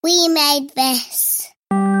We made this.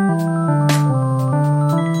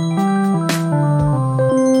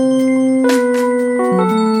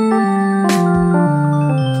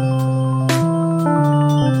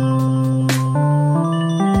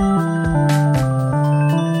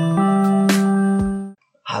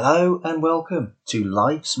 Hello and welcome to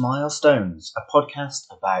Life's Milestones, a podcast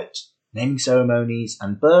about naming ceremonies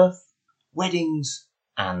and birth, weddings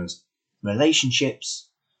and relationships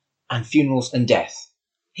and funerals and death,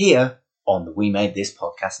 here on the We Made This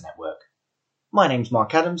podcast network. My name's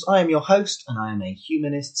Mark Adams, I am your host and I am a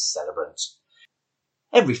humanist celebrant.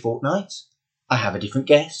 Every fortnight I have a different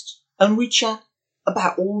guest and we chat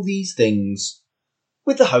about all these things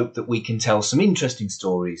with the hope that we can tell some interesting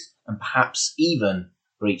stories and perhaps even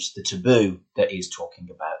breach the taboo that is talking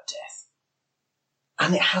about death.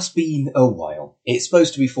 And it has been a while. It's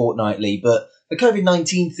supposed to be fortnightly, but the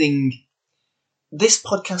COVID-19 thing, this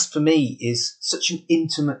podcast for me is such an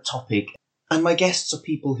intimate topic, and my guests are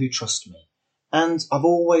people who trust me. And I've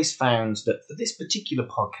always found that for this particular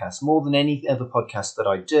podcast, more than any other podcast that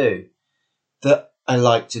I do, that I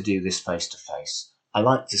like to do this face to face. I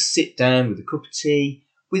like to sit down with a cup of tea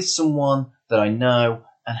with someone that I know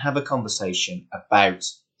and have a conversation about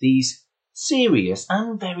these serious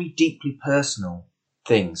and very deeply personal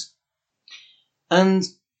things. And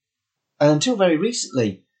until very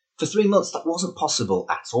recently, for 3 months, that wasn't possible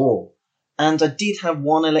at all. And I did have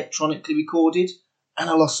one electronically recorded, and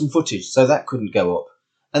I lost some footage, so that couldn't go up.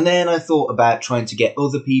 And then I thought about trying to get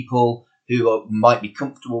other people who might be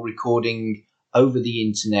comfortable recording over the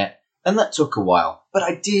internet, and that took a while. But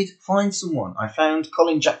I did find someone. I found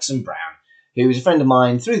Colin Jackson-Brown, who is a friend of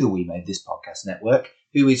mine through the We Made This podcast network,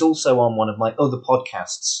 who is also on one of my other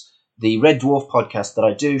podcasts, the Red Dwarf podcast that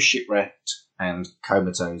I do, Shipwrecked and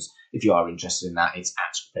Comatose. If you are interested in that, it's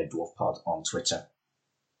at Red Dwarf Pod on Twitter.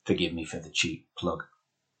 Forgive me for the cheap plug.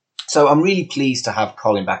 So I'm really pleased to have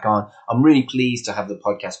Colin back on. I'm really pleased to have the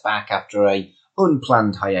podcast back after a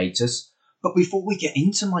unplanned hiatus. But before we get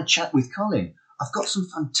into my chat with Colin, I've got some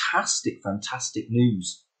fantastic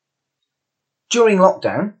news. During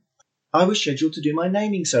lockdown, I was scheduled to do my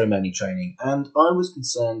naming ceremony training, and I was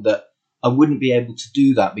concerned that I wouldn't be able to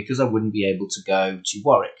do that because I wouldn't be able to go to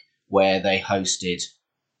Warwick, where they hosted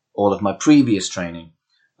all of my previous training.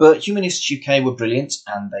 But Humanists UK were brilliant,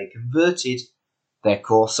 and they converted their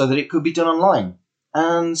course so that it could be done online.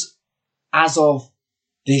 And as of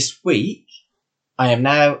this week, I am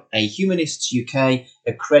now a Humanists UK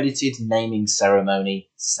accredited naming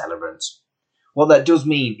ceremony celebrant. What that does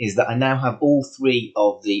mean is that I now have all three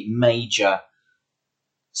of the major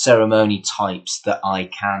ceremony types that I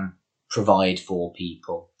can provide for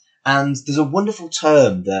people. And there's a wonderful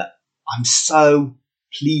term that I'm so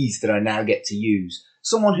pleased that I now get to use.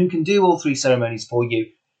 Someone who can do all three ceremonies for you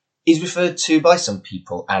is referred to by some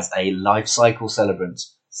people as a life cycle celebrant.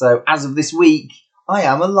 So as of this week, I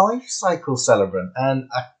am a life cycle celebrant, and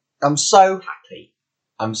I'm so happy.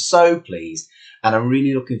 I'm so pleased. And I'm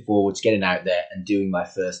really looking forward to getting out there and doing my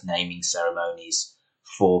first naming ceremonies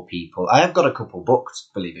for people. I have got a couple booked,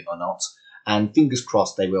 believe it or not, and fingers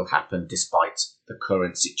crossed they will happen despite the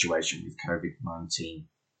current situation with COVID-19.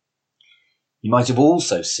 You might have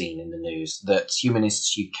also seen in the news that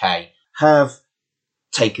Humanists UK have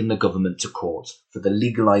taken the government to court for the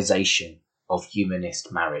legalisation of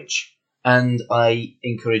humanist marriage. And I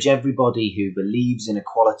encourage everybody who believes in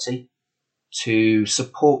equality to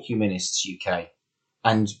support Humanists UK.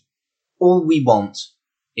 And all we want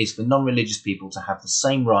is for non-religious people to have the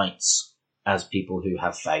same rights as people who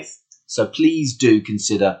have faith. So please do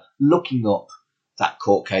consider looking up that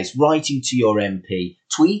court case, writing to your MP,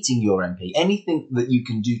 tweeting your MP, anything that you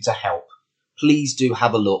can do to help. Please do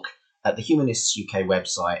have a look at the Humanists UK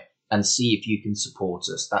website and see if you can support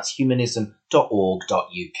us. That's humanism.org.uk,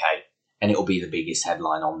 and it'll be the biggest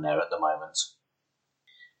headline on there at the moment.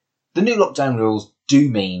 The new lockdown rules do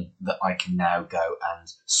mean that I can now go and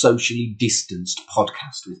socially distanced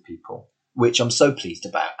podcast with people, which I'm so pleased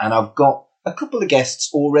about. And I've got a couple of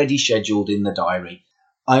guests already scheduled in the diary.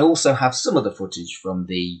 I also have some of the footage from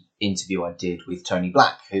the interview I did with Tony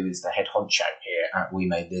Black, who is the head honcho here at We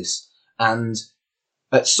Made This. And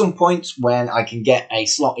at some point when I can get a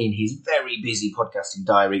slot in his very busy podcasting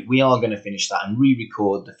diary, we are going to finish that and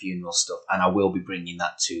re-record the funeral stuff. And I will be bringing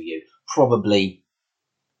that to you probably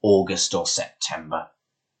August or September.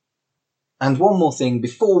 And one more thing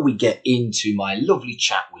before we get into my lovely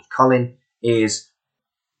chat with Colin is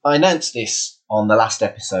I announced this on the last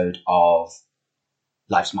episode of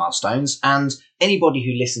Life's Milestones, and anybody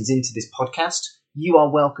who listens into this podcast, you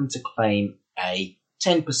are welcome to claim a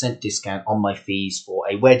 10% discount on my fees for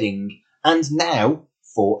a wedding and now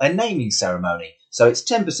for a naming ceremony. So it's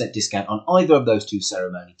 10% discount on either of those two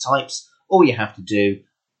ceremony types. All you have to do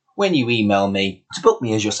when you email me to book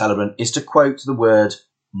me as your celebrant is to quote the word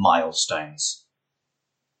milestones.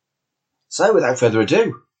 So without further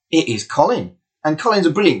ado, it is Colin. And Colin's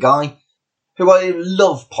a brilliant guy who I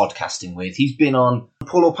love podcasting with. He's been on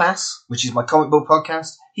Pull or Pass, which is my comic book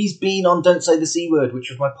podcast. He's been on Don't Say the C Word, which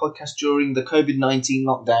was my podcast during the COVID-19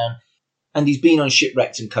 lockdown. And he's been on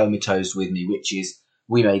Shipwrecked and Comatose with me, which is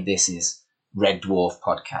We Made This is Red Dwarf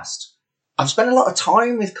podcast. I've spent a lot of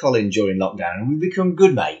time with Colin during lockdown and we've become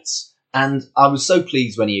good mates. And I was so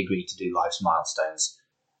pleased when he agreed to do Life's Milestones.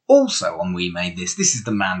 Also on We Made This is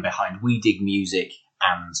the man behind We Dig Music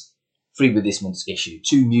and Free With This Month's Issue,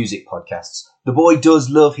 2 music podcasts. The boy does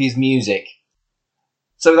love his music.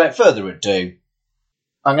 So without further ado,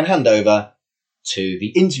 I'm going to hand over to the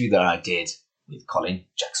interview that I did with Colin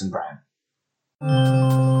Jackson Brown.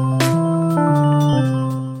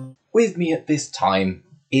 With me at this time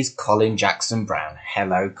is Colin Jackson Brown.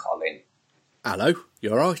 Hello, Colin. Hello,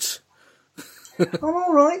 you alright? I'm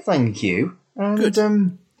alright, thank you. And Good.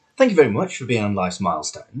 Thank you very much for being on Life's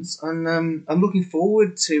Milestones. And I'm looking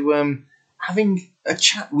forward to having a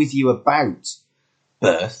chat with you about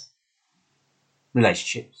birth,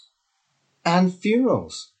 relationships, and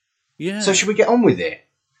funerals. Yeah. So should we get on with it?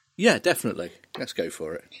 Yeah, definitely. Let's go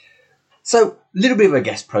for it. So, a little bit of a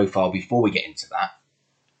guest profile before we get into that.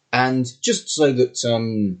 And just so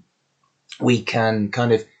that we can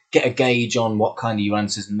kind of get a gauge on what kind of your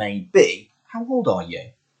answers may be, how old are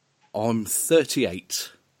you? I'm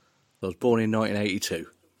 38. I was born in 1982.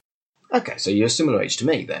 Okay, so you're a similar age to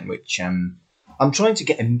me then, which I'm trying to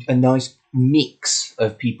get a nice mix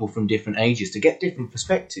of people from different ages to get different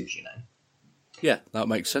perspectives, you know. Yeah, that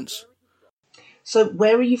makes sense. So,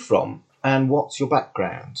 where are you from and what's your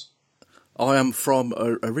background? I am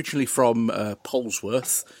originally from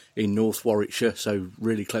Polesworth in North Warwickshire, so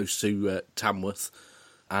really close to Tamworth.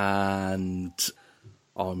 And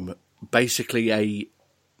I'm basically a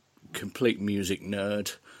complete music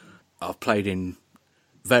nerd. I've played in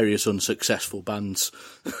various unsuccessful bands,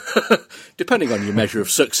 depending on your measure of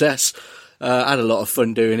success. I had a lot of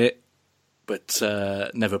fun doing it, but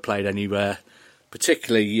never played anywhere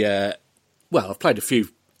particularly. I've played a few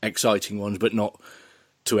exciting ones, but not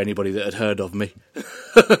to anybody that had heard of me.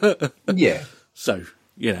 Yeah. So,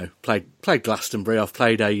 you know, played Glastonbury. I've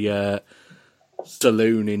played a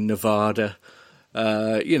saloon in Nevada.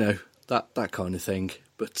 That kind of thing.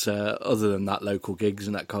 But other than that, local gigs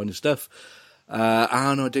and that kind of stuff.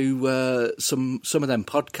 And I do some of them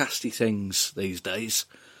podcasty things these days.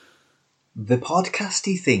 The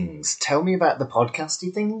podcasty things. Tell me about the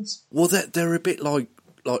podcasty things. Well, they're a bit like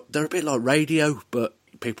radio, but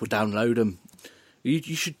people download them. You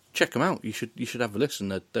should check them out. You should have a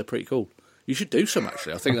listen. They're pretty cool. You should do some,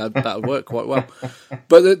 actually. I think that would work quite well.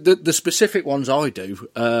 But the specific ones I do,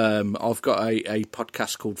 I've got a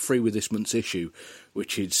podcast called Free With This Month's Issue,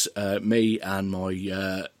 which is me and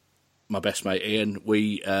my best mate Ian.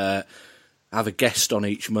 We have a guest on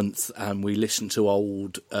each month, and we listen to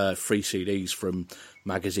old free CDs from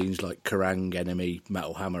magazines like Kerrang, Enemy,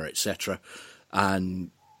 Metal Hammer, etc.,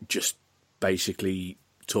 and just basically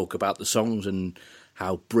talk about the songs and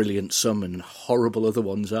how brilliant some and horrible other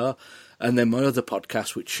ones are. And then my other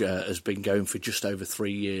podcast, which has been going for just over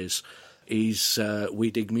 3 years, is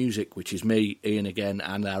We Dig Music, which is me, Ian again,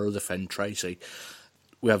 and our other friend Tracy.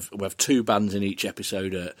 We have 2 bands in each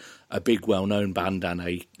episode, a big well-known band and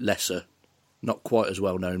a lesser, not quite as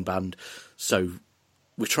well-known band. So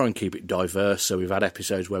we try and keep it diverse. So we've had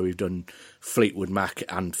episodes where we've done Fleetwood Mac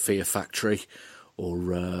and Fear Factory,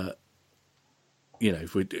 or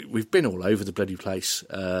we've been all over the bloody place.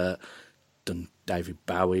 Done David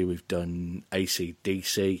Bowie, we've done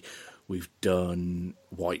AC/DC, we've done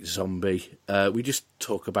White Zombie. We just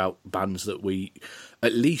talk about bands that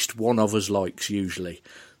at least one of us likes usually.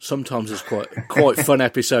 Sometimes there's quite fun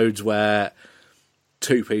episodes where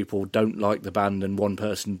 2 people don't like the band and 1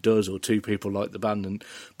 person does, or 2 people like the band.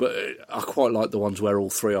 But I quite like the ones where all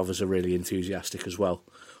 3 of us are really enthusiastic as well.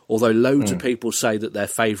 Although loads of people say that their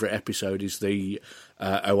favourite episode is the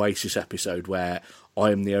Oasis episode, where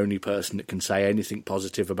I am the only person that can say anything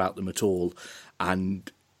positive about them at all,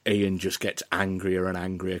 and Ian just gets angrier and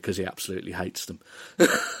angrier because he absolutely hates them.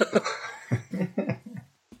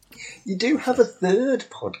 You do have a third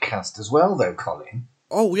podcast as well, though, Colin.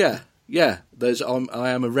 Oh, yeah. I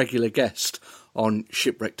am a regular guest on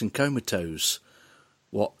Shipwrecked and Comatose,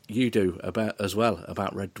 what you do about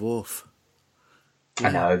Red Dwarf. I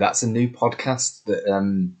know, that's a new podcast that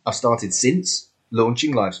I've started since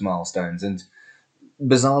launching Life's Milestones, and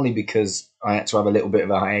bizarrely, because I had to have a little bit of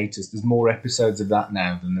a hiatus, there's more episodes of that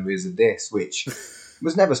now than there is of this, which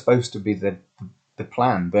was never supposed to be the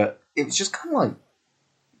plan, but it was just kind of like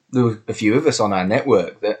there were a few of us on our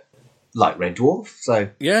network that like Red Dwarf, so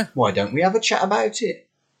Yeah. why don't we have a chat about it?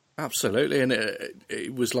 Absolutely, and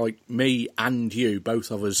it was like me and you,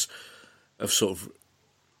 both of us, have sort of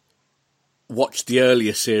watched the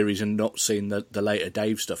earlier series and not seen the later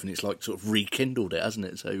Dave stuff, and it's like sort of rekindled it, hasn't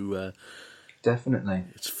it? So Definitely.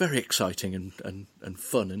 it's very exciting and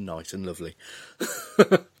fun and nice and lovely.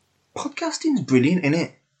 Podcasting's brilliant, isn't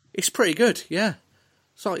it? It's pretty good, yeah.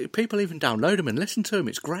 It's like people even download them and listen to them.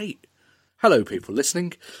 It's great. Hello, people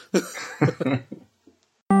listening.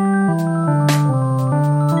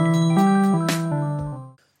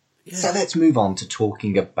 Yeah. So let's move on to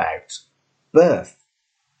talking about birth.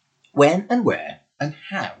 When and where and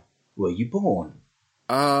how were you born?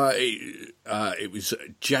 It was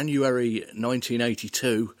January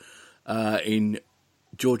 1982 in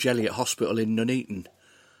George Eliot Hospital in Nuneaton.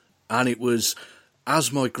 And it was,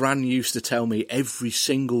 as my gran used to tell me every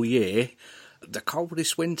single year, the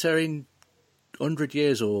coldest winter in 100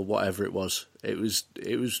 years or whatever it was. It was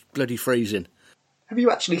bloody freezing. Have you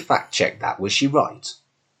actually fact-checked that? Was she right?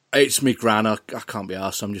 It's me gran, I can't be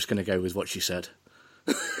arsed, I'm just going to go with what she said.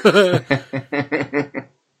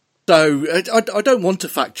 So I don't want to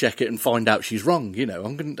fact check it and find out she's wrong. You know, I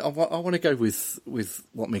want to go with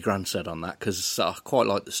what my gran said on that, because I quite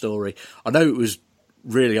like the story. I know it was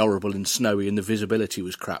really horrible and snowy and the visibility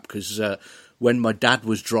was crap, because when my dad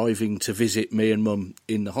was driving to visit me and mum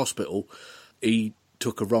in the hospital, he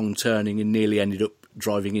took a wrong turning and nearly ended up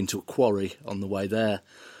driving into a quarry on the way there.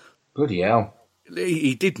 Bloody hell.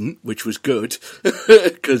 He didn't, which was good,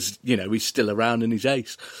 because, you know, he's still around and he's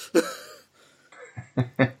ace.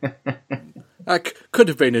 That could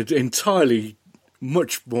have been an entirely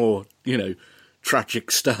much more, you know,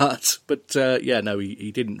 tragic start. But,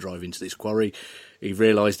 he didn't drive into this quarry. He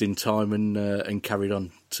realised in time and carried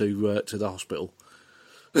on to the hospital.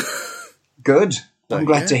 Good. I'm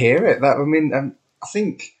glad to hear it. I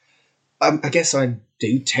think, I guess I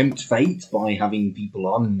do tempt fate by having people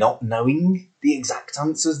on not knowing the exact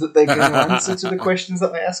answers that they're going to answer to the questions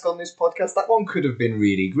that I ask on this podcast. That one could have been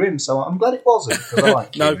really grim, so I'm glad it wasn't, because I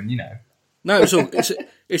like Kieran, you know. No, it's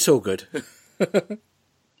all good.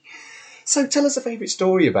 So tell us a favourite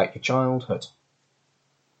story about your childhood.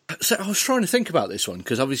 So I was trying to think about this one,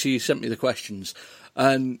 because obviously you sent me the questions,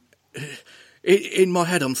 and in my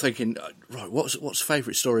head I'm thinking, right, what's the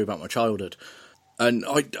favourite story about my childhood? And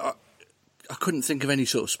I couldn't think of any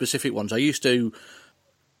sort of specific ones. I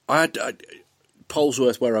had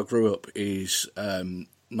Polesworth, where I grew up, is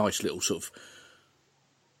nice little sort of,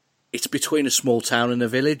 it's between a small town and a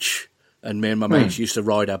village, and me and my mates used to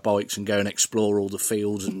ride our bikes and go and explore all the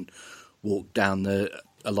fields and walk down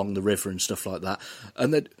along the river and stuff like that.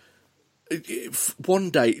 And then one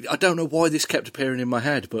day, I don't know why this kept appearing in my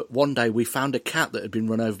head, but one day we found a cat that had been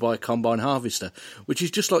run over by a combine harvester, which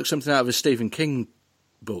is just like something out of a Stephen King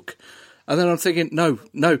book. And then I'm thinking, no,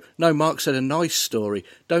 Mark said a nice story.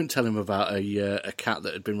 Don't tell him about a cat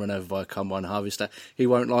that had been run over by a combine harvester. He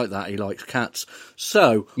won't like that. He likes cats.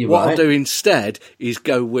 So I'll do instead is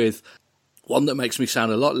go with one that makes me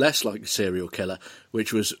sound a lot less like a serial killer,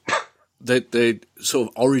 which was the sort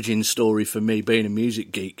of origin story for me being a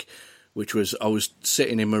music geek, which was I was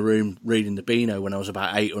sitting in my room reading the Beano when I was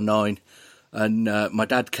about 8 or 9, and my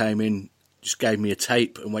dad came in, just gave me a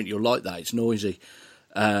tape and went, "You'll like that, it's noisy."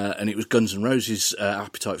 And it was Guns N' Roses'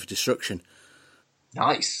 Appetite for Destruction.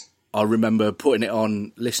 Nice. I remember putting it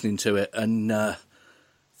on, listening to it, and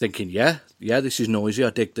thinking, yeah, this is noisy, I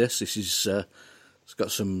dig this. This is, it's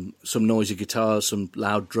got some noisy guitars, some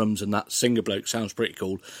loud drums, and that singer bloke sounds pretty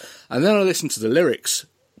cool. And then I listened to the lyrics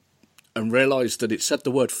and realised that it said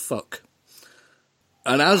the word fuck.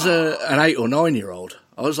 And as an 8 or 9-year-old,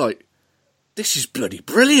 I was like, this is bloody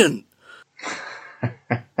brilliant.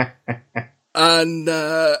 And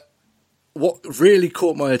what really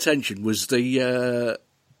caught my attention was the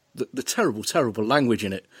terrible, terrible language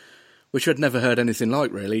in it, which I'd never heard anything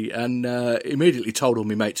like, really, and immediately told all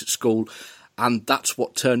my mates at school, and that's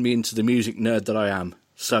what turned me into the music nerd that I am.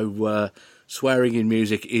 So swearing in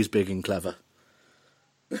music is big and clever.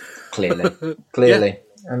 Clearly. Yeah.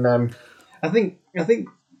 And I think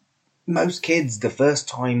most kids, the first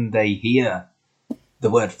time they hear the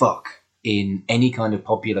word fuck in any kind of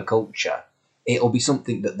popular culture, it'll be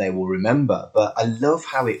something that they will remember. But I love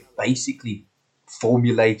how it basically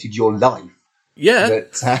formulated your life. Yeah.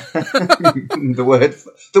 That,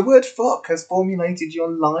 the word fuck has formulated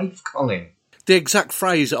your life, Colin. The exact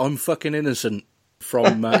phrase, "I'm fucking innocent,"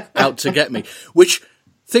 from Out to Get Me, which,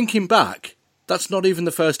 thinking back, that's not even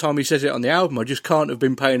the first time he says it on the album. I just can't have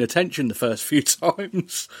been paying attention the first few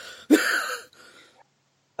times.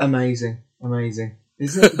 Amazing.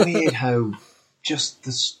 Isn't it weird how just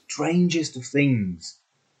the strangest of things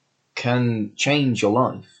can change your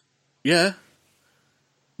life? Yeah.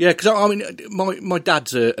 Yeah, because I mean, my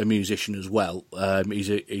dad's a musician as well. He's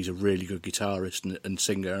a really good guitarist and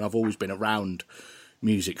singer, and I've always been around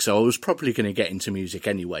music, so I was probably going to get into music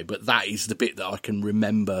anyway. But that is the bit that I can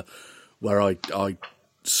remember where I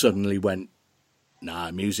suddenly went, nah,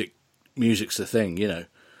 music's the thing, you know.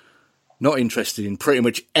 Not interested in pretty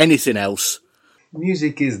much anything else.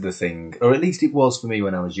 Music is the thing, or at least it was for me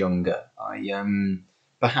when I was younger. I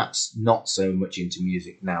perhaps not so much into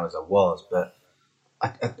music now as I was, but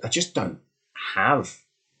I just don't have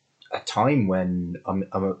a time when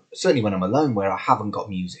certainly when I'm alone where I haven't got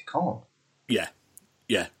music on. Yeah.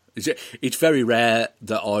 It's very rare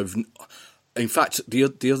that I've. In fact, the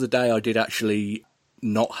other day I did actually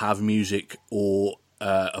not have music or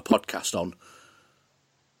a podcast on.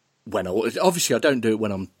 When obviously I don't do it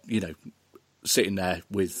when I'm sitting there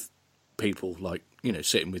with people, like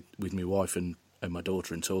sitting with my wife and my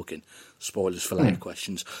daughter and talking. Spoilers for later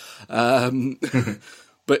questions. But,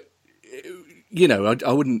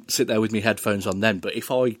 I wouldn't sit there with my headphones on then. But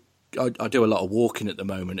if I do a lot of walking at the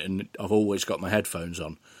moment and I've always got my headphones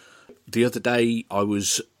on. The other day I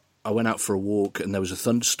went out for a walk and there was a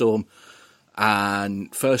thunderstorm.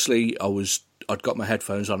 And firstly, I'd got my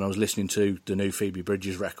headphones on. I was listening to the new Phoebe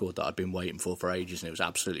Bridgers record that I'd been waiting for ages, and it was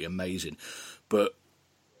absolutely amazing. But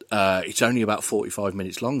it's only about 45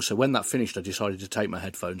 minutes long, so when that finished, I decided to take my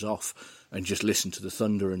headphones off and just listen to the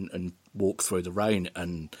thunder and walk through the rain,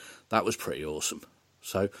 and that was pretty awesome.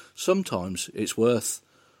 So sometimes it's worth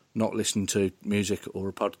not listening to music or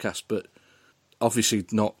a podcast, but obviously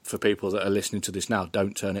not for people that are listening to this now.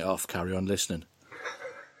 Don't turn it off, carry on listening.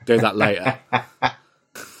 Do that later.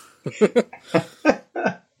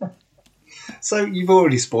 So you've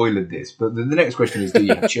already spoiled this, but the next question is, do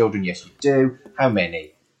you have children? Yes, you do. How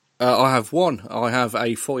many? I have one. I have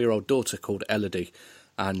a 4-year-old daughter called Elodie,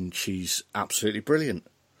 and she's absolutely brilliant.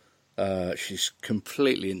 She's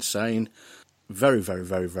completely insane, very, very,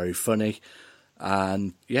 very, very funny,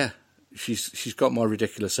 and yeah, she's got my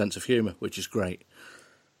ridiculous sense of humour, which is great.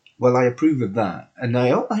 Well, I approve of that, and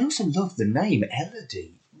I also love the name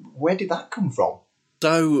Elodie. Where did that come from?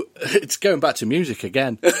 So, it's going back to music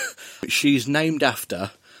again. She's named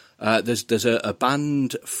after, there's a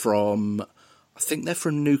band from, I think they're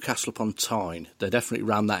from Newcastle upon Tyne. They're definitely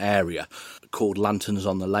around that area, called Lanterns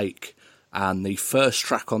on the Lake. And the first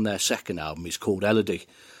track on their second album is called Elodie.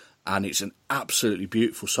 And it's an absolutely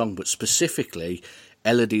beautiful song, but specifically,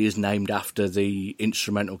 Elodie is named after the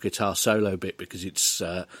instrumental guitar solo bit because it's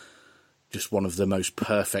just one of the most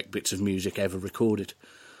perfect bits of music ever recorded.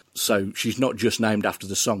 So she's not just named after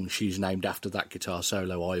the song, she's named after that guitar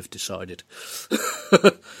solo, I have decided.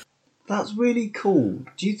 That's really cool.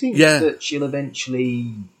 Do you think that you'll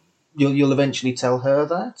eventually tell her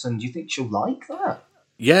that? And do you think she'll like that?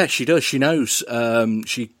 Yeah, she does. She knows.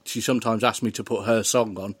 She sometimes asks me to put her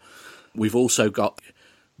song on. We've also got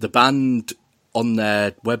the band on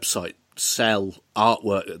their website sell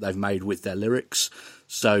artwork that they've made with their lyrics.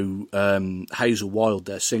 So Hazel Wild,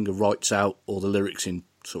 their singer, writes out all the lyrics in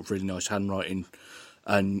sort of really nice handwriting,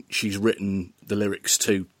 and she's written the lyrics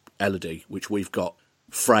to Elodie, which we've got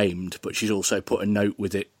framed, but she's also put a note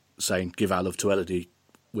with it saying "Give our love to Elodie"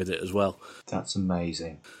 with it as well. That's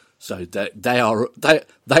amazing. So they are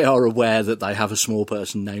aware that they have a small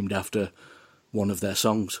person named after one of their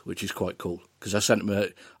songs, which is quite cool. Because I sent them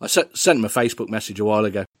a Facebook message a while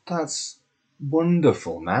ago. That's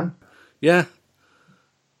wonderful, man. Yeah,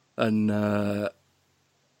 and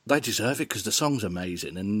they deserve it because the song's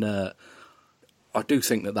amazing, and I do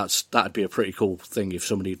think that'd be a pretty cool thing if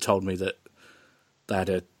somebody had told me that they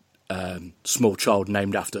had a small child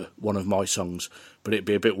named after one of my songs. But it'd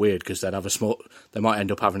be a bit weird because they might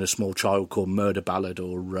end up having a small child called Murder Ballad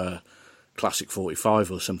or Classic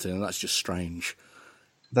 45 or something, and that's just strange.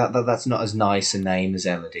 That's not as nice a name as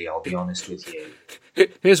Elodie, I'll be honest with you.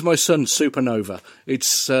 Here's my son, Supernova.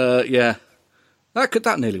 It's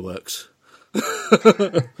that nearly works.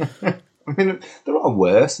 I mean, there are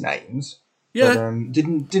worse names. Yeah. But,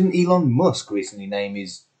 didn't Elon Musk recently name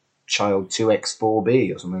his child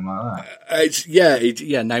 2X4B or something like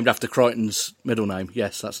that? Named after Crichton's middle name.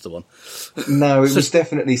 Yes, that's the one. No, it was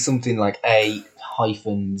definitely something like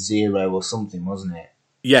A-0 or something, wasn't it?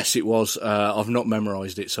 Yes, it was. I've not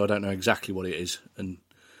memorised it, so I don't know exactly what it is.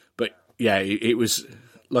 But yeah, it was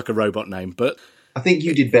like a robot name. But I think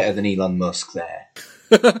you did better than Elon Musk there.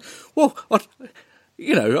 Well,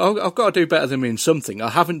 I've got to do better than him in something. I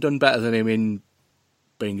haven't done better than him in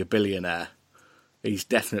being a billionaire. He's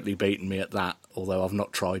definitely beaten me at that, although I've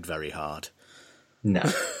not tried very hard. No.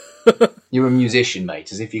 You're a musician,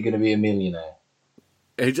 mate, as if you're going to be a millionaire.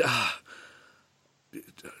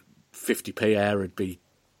 50p air would be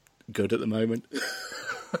good at the moment.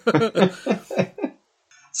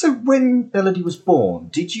 So when Melody was born,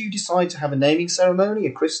 did you decide to have a naming ceremony,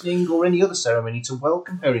 a christening, or any other ceremony to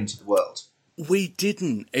welcome her into the world? We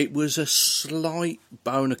didn't. It was a slight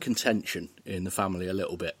bone of contention in the family a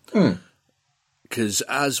little bit. Because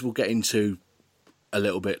as we'll get into a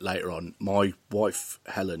little bit later on, my wife,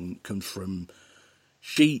 Helen, comes from...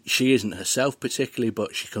 She isn't herself particularly,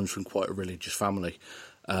 but she comes from quite a religious family.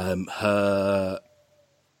 Her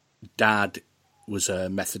dad was a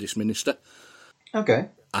Methodist minister. Okay.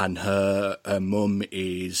 And her mum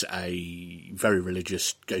is a very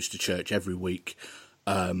religious, goes to church every week,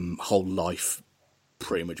 whole life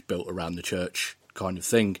pretty much built around the church kind of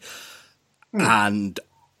thing. And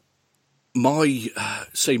my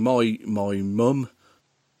mum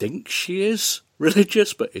thinks she is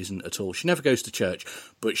religious, but isn't at all. She never goes to church,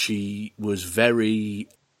 but she was very...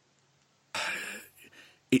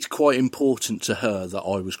 It's quite important to her that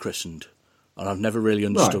I was christened. And I've never really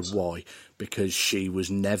understood why, because she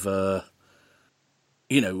was never...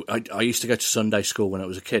 I used to go to Sunday school when I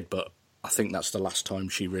was a kid, but I think that's the last time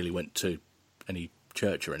she really went to any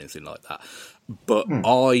church or anything like that. But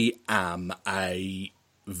I am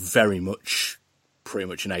pretty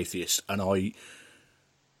much an atheist, and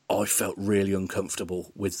I felt really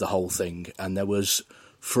uncomfortable with the whole thing. And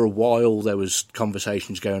for a while, there was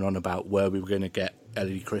conversations going on about where we were going to get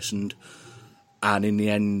Ellie christened. And in the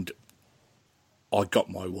end, I got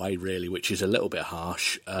my way, really, which is a little bit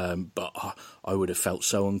harsh. But I would have felt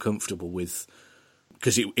so uncomfortable with...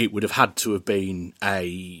 Because it would have had to have been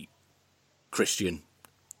a Christian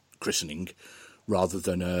christening rather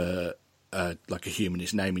than a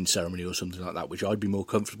humanist naming ceremony or something like that, which I'd be more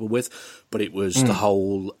comfortable with. But it was the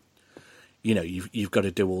whole... you've got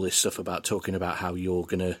to do all this stuff about talking about how you're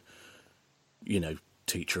going to,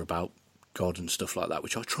 teach her about God and stuff like that,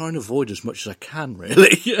 which I try and avoid as much as I can,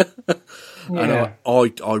 really. And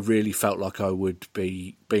I really felt like I would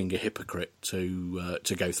be being a hypocrite to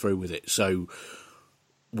go through with it. So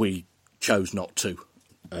we chose not to,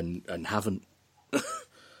 and haven't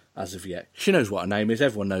as of yet. She knows what her name is.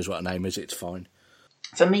 Everyone knows what her name is. It's fine.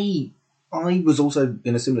 For me, I was also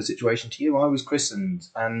in a similar situation to you. I was christened,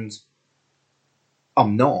 and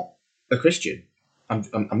I'm not a Christian.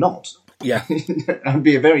 I'm not. Yeah. I'd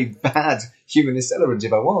be a very bad humanist celebrant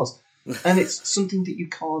if I was. And it's something that you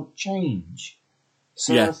can't change.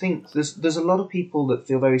 So I think there's a lot of people that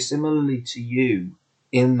feel very similarly to you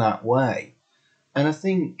in that way. And I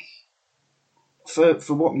think for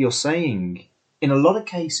what you're saying, in a lot of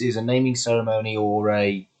cases, a naming ceremony or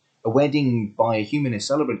a wedding by a humanist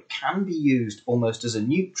celebrant can be used almost as a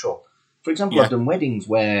neutral. For example, I've done weddings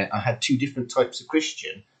where I had two different types of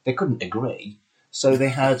Christian. They couldn't agree. So they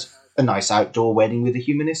had a nice outdoor wedding with a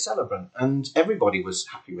humanist celebrant, and everybody was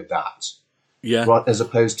happy with that. Yeah. Right, as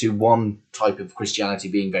opposed to one type of Christianity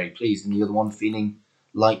being very pleased and the other one feeling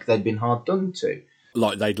like they'd been hard done to.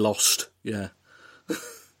 Like they'd lost, yeah.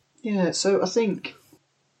 Yeah, so I think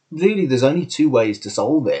really there's only two ways to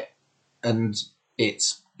solve it, and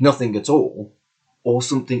it's nothing at all, or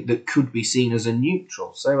something that could be seen as a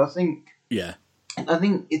neutral. So I think... Yeah. I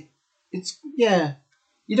think it's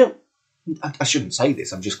you don't... I shouldn't say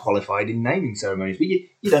this, I'm just qualified in naming ceremonies, but you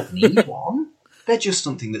don't need one. They're just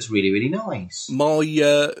something that's really, really nice.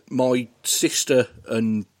 My sister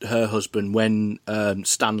and her husband, when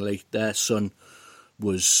Stanley, their son,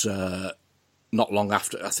 was not long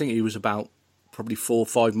after, I think he was about probably 4 or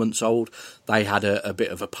 5 months old, they had a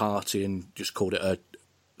bit of a party and just called it a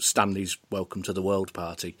Stanley's Welcome to the World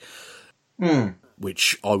party,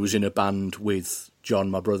 which I was in a band with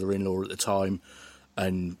John, my brother-in-law at the time,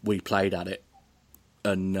 and we played at it.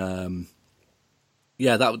 And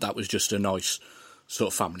that was just a nice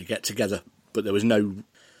sort of family get-together, but there was no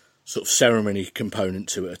sort of ceremony component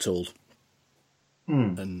to it at all.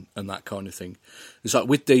 And that kind of thing. It's like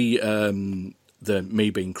with the me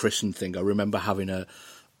being christened thing, I remember having a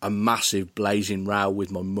massive blazing row with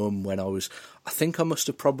my mum when I think I must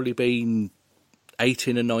have probably been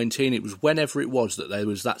 18 or 19. It was whenever it was that there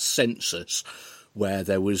was that census where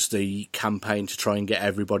there was the campaign to try and get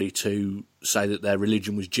everybody to say that their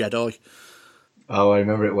religion was Jedi. Oh, I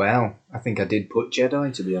remember it well. I think I did put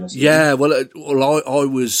Jedi, to be honest. Yeah, well, I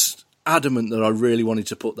was adamant that I really wanted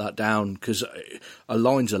to put that down because it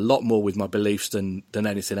aligns a lot more with my beliefs than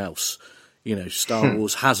anything else. Star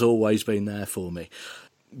Wars has always been there for me.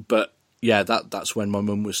 But yeah, that's when my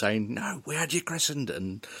mum was saying, "No, we had you christened,"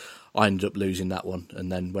 and I ended up losing that one.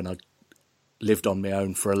 And then when I lived on my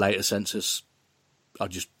own for a later census, I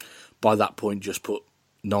just, by that point, just put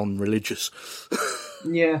non-religious.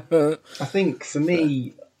 Yeah. I think for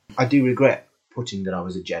me, I do regret putting that I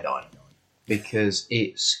was a Jedi because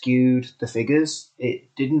it skewed the figures.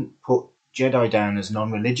 It didn't put Jedi down as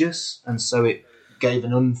non-religious, and so it gave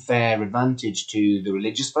an unfair advantage to the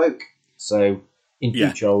religious folk. So in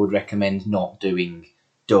future, I would recommend not doing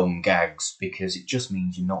dumb gags because it just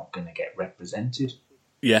means you're not going to get represented.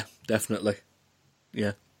 Yeah, definitely.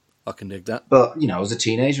 Yeah, I can dig that. But, I was a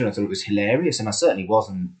teenager and I thought it was hilarious, and I certainly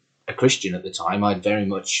wasn't a Christian at the time. I'd very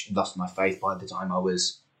much lost my faith by the time I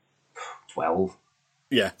was 12,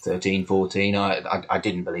 13, 14. I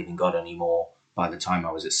didn't believe in God anymore by the time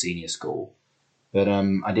I was at senior school. But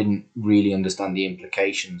I didn't really understand the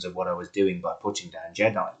implications of what I was doing by putting down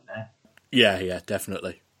Jedi, Yeah,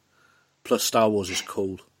 definitely. Plus, Star Wars is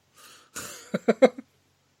cool.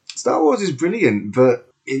 Star Wars is brilliant, but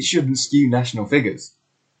it shouldn't skew national figures.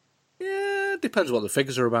 Yeah, depends what the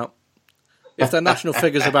figures are about. If they're national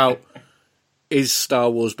figures about, is Star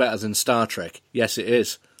Wars better than Star Trek? Yes, it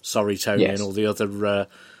is. Sorry, Tony, and all the other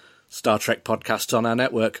Star Trek podcasts on our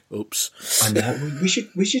network. Oops. I know.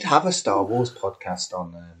 We should have a Star Wars podcast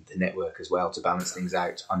on the network as well to balance things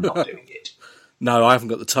out. I'm not doing it. No, I haven't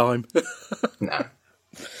got the time. No.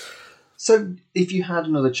 So, if you had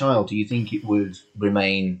another child, do you think it would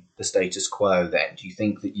remain the status quo then? Do you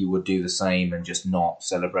think that you would do the same and just not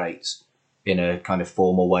celebrate in a kind of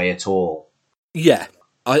formal way at all? Yeah,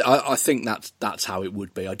 I think that's how it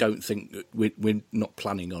would be. I don't think we're not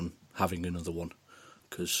planning on having another one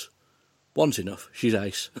because one's enough. She's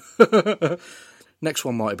ace. Next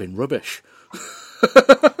one might have been rubbish.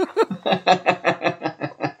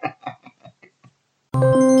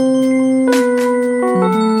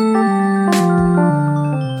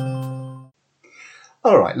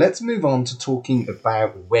 All right, let's move on to talking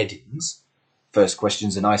about weddings. First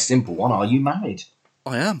question's a nice simple one. Are you married?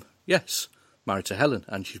 I am, yes. Married to Helen,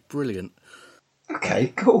 and she's brilliant.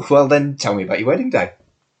 Okay, cool. Well, then tell me about your wedding day.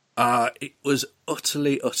 It was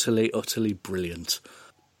utterly brilliant.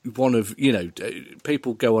 One of,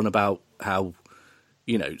 people go on about how,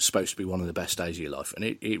 it's supposed to be one of the best days of your life, and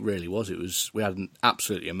it really was. We had an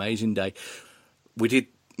absolutely amazing day. We did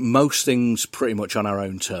most things pretty much on our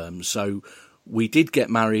own terms, so we did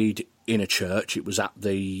get married in a church. It was at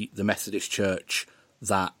the Methodist church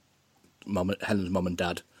that Helen's mum and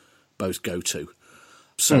dad both go to.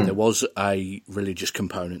 So there was a religious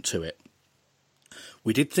component to it.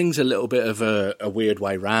 We did things a little bit of a weird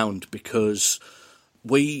way round because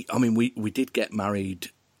we did get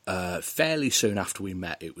married fairly soon after we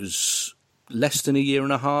met. It was less than a year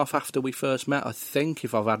and a half after we first met, I think,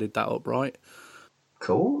 if I've added that up right.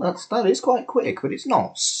 Cool. That is quite quick, but it's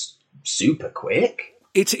not super quick.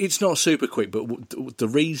 It's not super quick, but the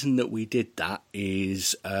reason that we did that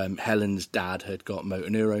is Helen's dad had got motor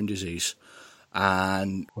neurone disease,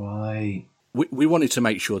 and right. we wanted to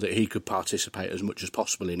make sure that he could participate as much as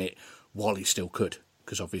possible in it while he still could,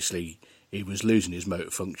 because obviously he was losing his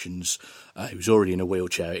motor functions. He was already in a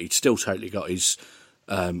wheelchair. He'd still totally got his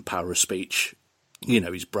power of speech.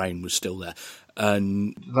 His brain was still there,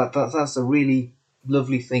 and that's a really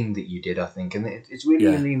lovely thing that you did, I think, and it's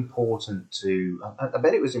really important to. I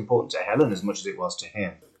bet it was important to Helen as much as it was to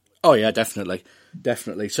him. Oh yeah, definitely.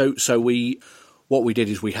 So what we did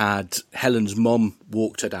is we had Helen's mum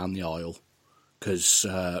walked her down the aisle because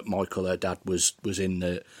Michael, her dad, was in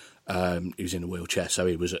the he was in a wheelchair, so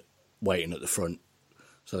he was waiting at the front.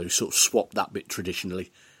 So we sort of swapped that bit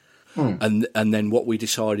traditionally, and then what we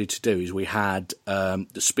decided to do is we had the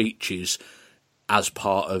speeches as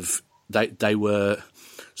part of. They were,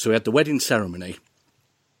 so we had the wedding ceremony,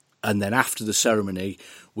 and then after the ceremony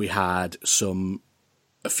we had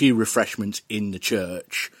a few refreshments in the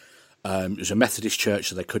church. It was a Methodist church,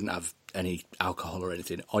 so they couldn't have any alcohol or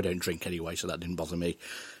anything. I don't drink anyway, so that didn't bother me.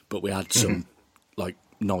 But we had some like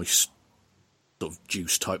nice sort of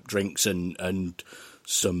juice type drinks and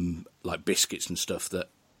some like biscuits and stuff that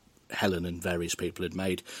Helen and various people had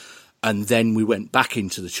made. And then we went back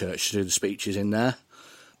into the church to do the speeches in there.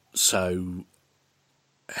 So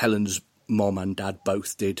Helen's mom and dad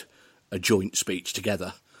both did a joint speech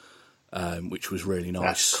together, which was really nice.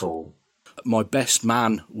 That's cool. My best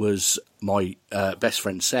man was my best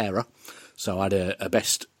friend Sarah, so I had a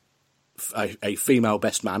female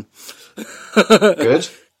best man. Good,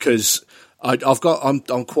 because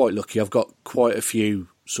I'm quite lucky. I've got quite a few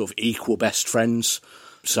sort of equal best friends,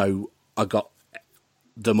 so I got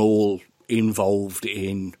them all involved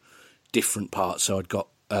in different parts. So I'd got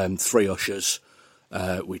 3 ushers,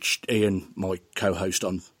 which Ian, my co-host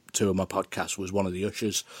on two of my podcasts was one of the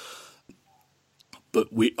ushers. But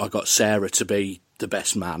I got Sarah to be the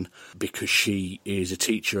best man because she is a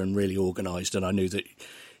teacher and really organised, and I knew that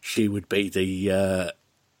she would be the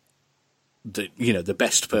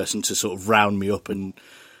best person to sort of round me up and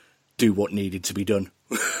do what needed to be done.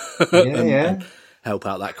 And help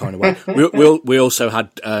out that kind of way. We also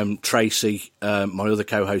had Tracy, my other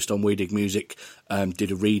co-host on We Dig Music,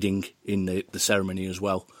 did a reading in the ceremony as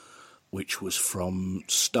well, which was from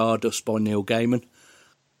Stardust by Neil Gaiman.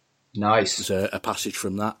 Nice. There's a passage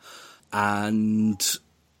from that. And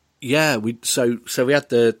yeah, we had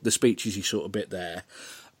the speeches sort of bit there,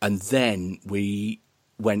 and then we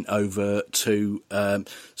went over to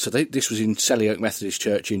this was in Selly Oak Methodist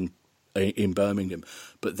Church in Birmingham,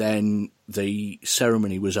 but then the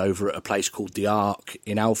ceremony was over at a place called the Ark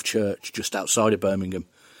in Alf Church, just outside of Birmingham,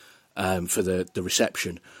 for the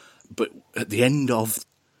reception. But at the end of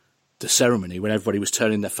the ceremony, when everybody was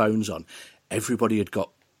turning their phones on,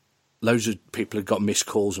 loads of people had got missed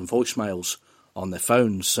calls and voicemails on their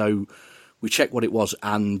phones. So we checked what it was,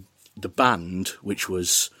 and the band, which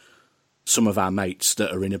was some of our mates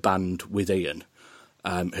that are in a band with Ian,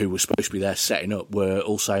 who was supposed to be there setting up, were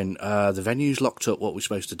all saying, the venue's locked up, what we're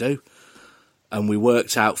supposed to do. And we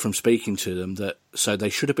worked out from speaking to them that, so they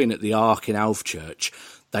should have been at the Ark in Alf Church.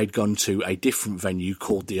 They'd gone to a different venue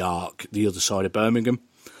called the Ark, the other side of Birmingham.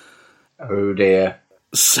 Oh dear.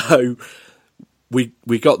 So we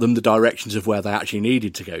got them the directions of where they actually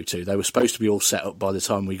needed to go to. They were supposed to be all set up by the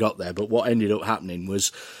time we got there, but what ended up happening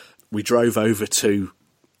was we drove over to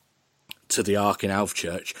the Ark in Alf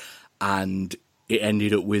Church, and it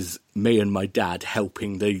ended up with me and my dad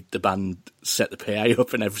helping the band set the PA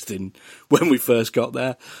up and everything when we first got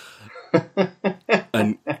there.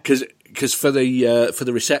 And because for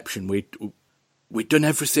the reception we'd done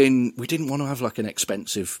everything. We didn't want to have like an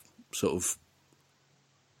expensive sort of,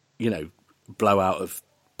 blowout of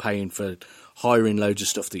paying for hiring loads of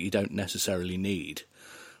stuff that you don't necessarily need.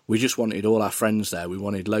 We just wanted all our friends there. We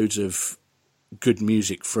wanted loads of good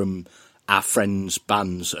music from our friends'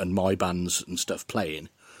 bands and my bands and stuff playing.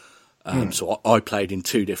 So I played in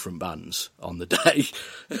two different bands on the day.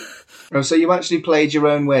 Oh, so you actually played your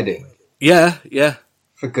own wedding? Yeah.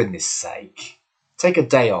 For goodness sake. Take a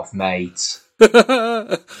day off, mate.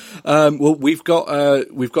 Well, we've got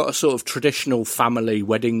a sort of traditional family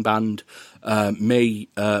wedding band. Me,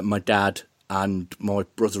 my dad, and my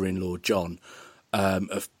brother-in-law John.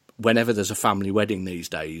 Whenever there's a family wedding these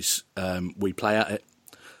days, we play at it.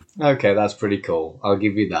 Okay, that's pretty cool. I'll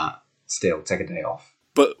give you that. Still, take a day off.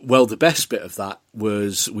 But, well, the best bit of that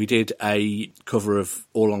was we did a cover of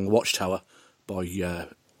All Along the Watchtower by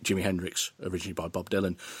Jimi Hendrix, originally by Bob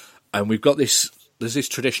Dylan. And we've got there's this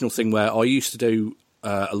traditional thing where I used to do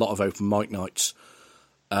a lot of open mic nights,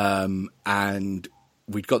 and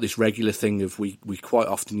we'd got this regular thing of we quite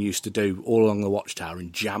often used to do All Along the Watchtower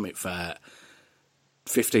and jam it for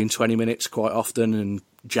 15, 20 minutes quite often, and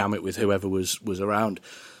jam it with whoever was around.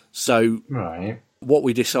 So what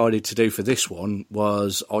we decided to do for this one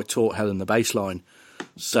was I taught Helen the bass line.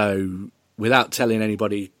 So without telling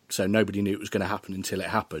anybody, so nobody knew it was going to happen until it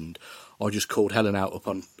happened, I just called Helen out up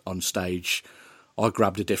on stage. I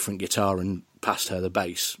grabbed a different guitar and passed her the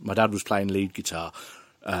bass. My dad was playing lead guitar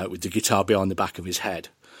with the guitar behind the back of his head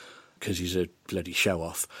because he's a bloody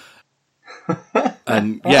show-off.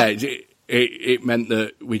 And yeah, it meant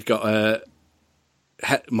that we'd got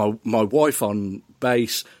my wife on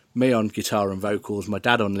bass, me on guitar and vocals, my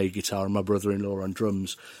dad on lead guitar, and my brother-in-law on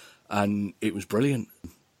drums, and it was brilliant.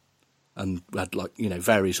 And we had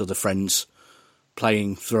various other friends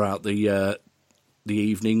playing throughout the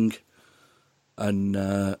evening, and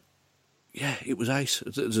it was ace.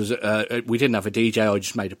 We didn't have a DJ. I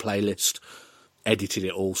just made a playlist, edited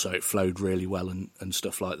it all so it flowed really well and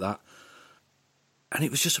stuff like that. And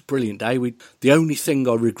it was just a brilliant day. The only thing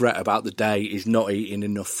I regret about the day is not eating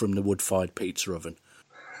enough from the wood-fired pizza oven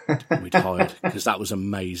we'd hired, because that was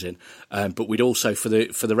amazing. But we'd also, for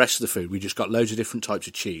the rest of the food, we just got loads of different types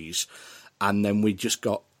of cheese, and then we just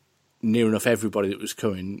got near enough everybody that was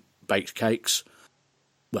coming baked cakes.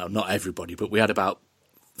 Well, not everybody, but we had about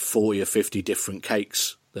 40 or 50 different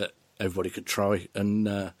cakes that everybody could try. And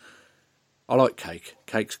I like cake.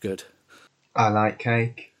 Cake's good. I like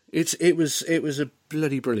cake. It was a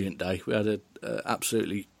bloody brilliant day. We had an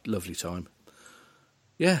absolutely lovely time.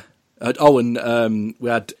 Yeah.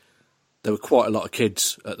 There were quite a lot of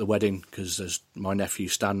kids at the wedding because there's my nephew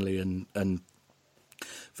Stanley and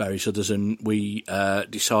various others, and we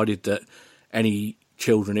decided that any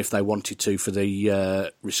children, if they wanted to, for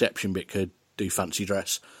the reception bit, could do fancy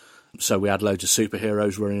dress. So we had loads of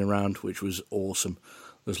superheroes running around, which was awesome.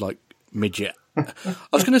 There's like midget. I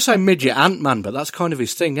was going to say midget Ant-Man, but that's kind of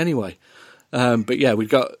his thing anyway. But yeah, we've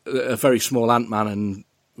got a very small Ant-Man and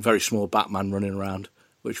very small Batman running around,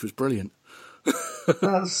 which was brilliant.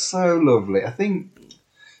 That's so lovely. I think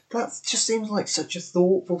that just seems like such a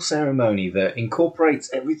thoughtful ceremony that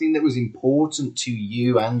incorporates everything that was important to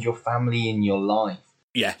you and your family in your life.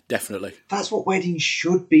 Yeah, definitely. That's what weddings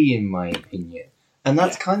should be, in my opinion. And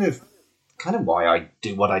that's kind of why I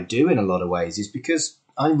do what I do in a lot of ways, is because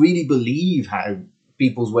I really believe how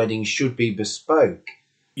people's weddings should be bespoke.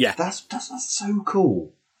 Yeah. That's so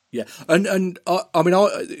cool. Yeah. And I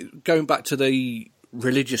mean, going back to the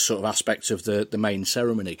religious sort of aspects of the main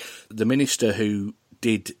ceremony, the minister who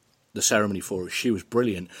did the ceremony for us, she was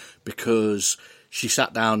brilliant, because she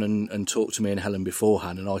sat down and talked to me and Helen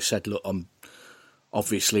beforehand, and I said, look, I'm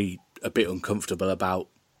obviously a bit uncomfortable about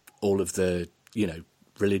all of the,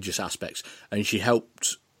 religious aspects, and she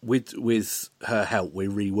helped with her help. We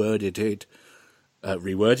reworded it.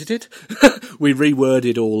 We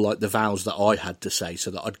reworded all like the vows that I had to say,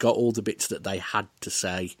 so that I'd got all the bits that they had to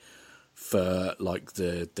say for like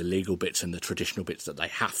the legal bits and the traditional bits that they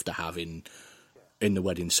have to have in the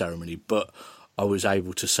wedding ceremony. But I was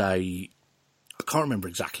able to say, I can't remember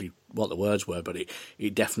exactly what the words were, but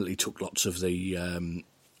it definitely took lots of the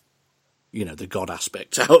the God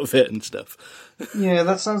aspects out of it and stuff. Yeah,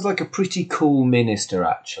 that sounds like a pretty cool minister,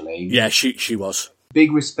 actually. Yeah, she was.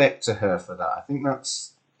 Big respect to her for that. I think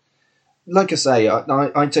that's, like I say,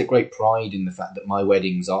 I take great pride in the fact that my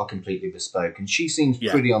weddings are completely bespoke, and she seems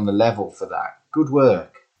pretty on the level for that. Good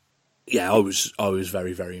work. Yeah, I was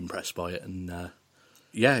very, very impressed by it, and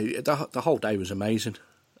the whole day was amazing.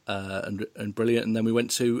 And brilliant. And then we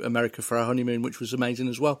went to America for our honeymoon, which was amazing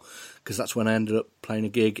as well, because that's when I ended up playing a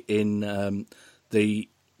gig in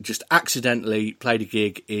just accidentally played a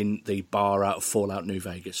gig in the bar out of Fallout New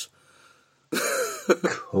Vegas.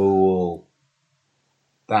 Cool.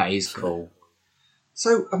 That is cool.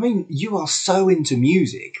 So, I mean, you are so into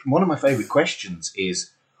music. One of my favourite questions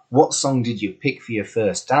is, what song did you pick for your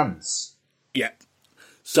first dance? Yeah.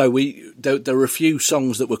 So there were a few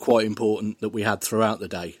songs that were quite important that we had throughout the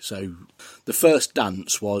day. So the first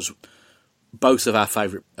dance was, both of our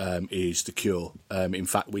favourite is The Cure. In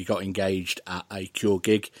fact, we got engaged at a Cure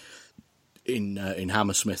gig in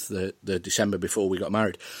Hammersmith the December before we got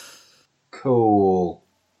married. Cool.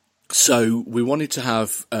 So we wanted to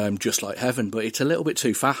have Just Like Heaven, but it's a little bit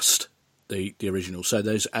too fast, the original. So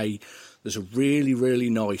there's a really, really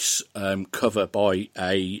nice cover by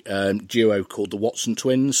a duo called the Watson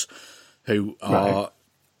Twins, who are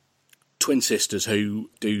twin sisters who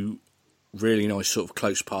do really nice sort of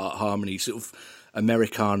close part harmony, sort of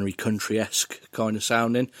Americana-y, country-esque kind of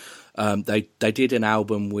sounding. They did an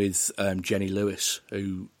album with Jenny Lewis,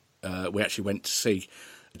 who we actually went to see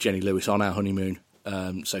Jenny Lewis on our honeymoon.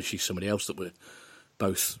 So she's somebody else that we're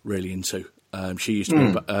both really into. She used to be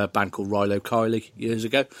in a band called Rilo Kiley years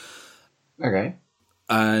ago. Okay.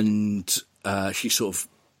 And she's sort of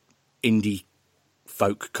indie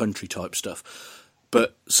folk country type stuff.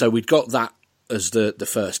 But so we'd got that as the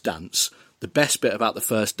first dance. The best bit about the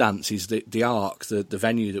first dance is the Ark, the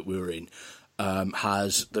venue that we were in,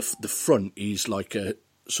 has the front is like a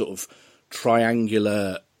sort of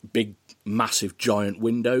triangular, big, massive, giant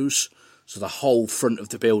windows. So the whole front of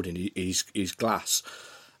the building is glass.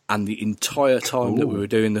 And the entire time that we were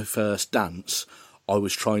doing the first dance, I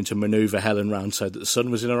was trying to manoeuvre Helen round so that the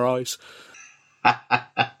sun was in her eyes.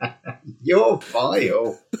 You're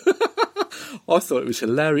vile. I thought it was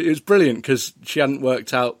hilarious. It was brilliant because she hadn't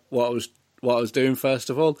worked out what I was doing first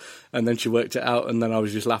of all, and then she worked it out, and then I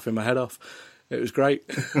was just laughing my head off. It was great.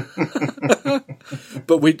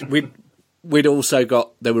 But we'd also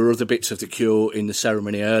got, there were other bits of The Cure in the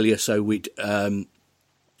ceremony earlier, so we'd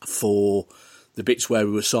for the bits where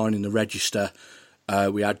we were signing the register,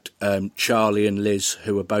 we had Charlie and Liz,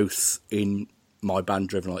 who were both in my band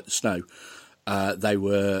Driven Like the Snow. They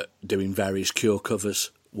were doing various Cure covers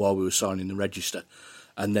while we were signing the register.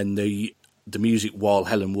 And then the music while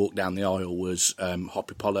Helen walked down the aisle was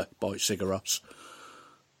Hoppy Poller by Sigur Rós,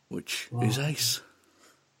 which is ace.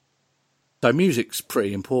 So music's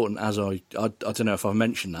pretty important, as I don't know if I've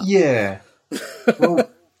mentioned that. Yeah. Well,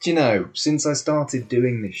 do you know, since I started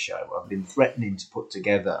doing this show, I've been threatening to put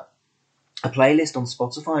together a playlist on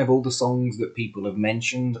Spotify of all the songs that people have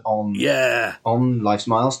mentioned on Life's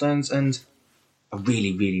Milestones, and I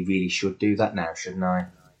really, really, really should do that now, shouldn't I?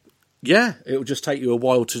 Yeah, it'll just take you a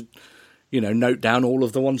while to, note down all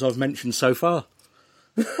of the ones I've mentioned so far.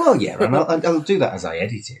 Well, yeah, and I'll do that as I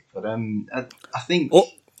edit it. But I think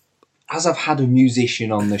as I've had a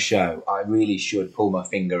musician on the show, I really should pull my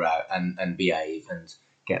finger out and behave and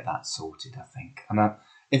get that sorted, I think. And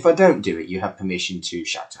If I don't do it, you have permission to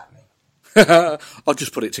shout at me. I'll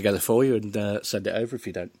just put it together for you and send it over if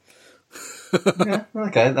you don't. Yeah,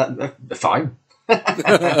 okay, fine.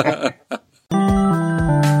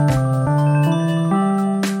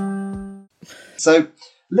 So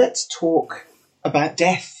let's talk about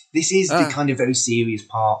death. This is the kind of very serious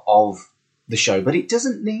part of the show, but it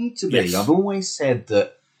doesn't need to be. Yes. I've always said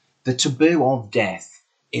that the taboo of death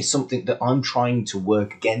is something that I'm trying to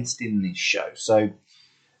work against in this show. So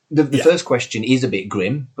the first question is a bit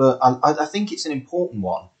grim, but I think it's an important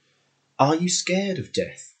one. Are you scared of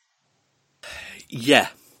death? Yeah,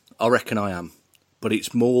 I reckon I am. But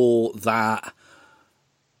it's more that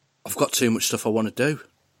I've got too much stuff I want to do,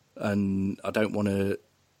 and I don't want to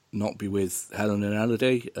not be with Helen and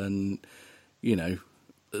Elodie, and, you know,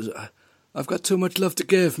 I've got too much love to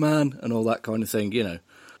give, man, and all that kind of thing, you know.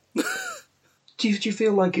 Do you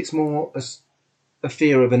feel like it's more a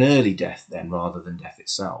fear of an early death then, rather than death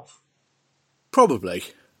itself? Probably.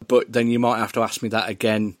 But then you might have to ask me that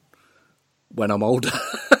again when I'm older.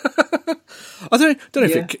 I don't know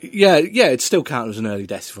if it... Yeah, it'd still count as an early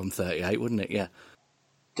death if I'm 38, wouldn't it? Yeah.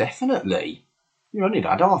 Definitely. You only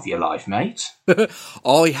had half your life, mate.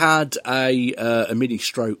 I had a mini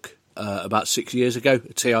stroke about 6 years ago,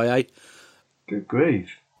 a TIA. Good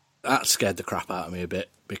grief. That scared the crap out of me a bit,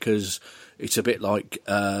 because it's a bit like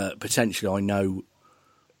potentially I know...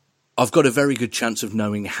 I've got a very good chance of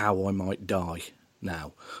knowing how I might die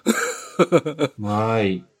now.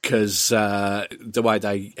 Right. Because the way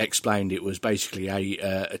they explained it was basically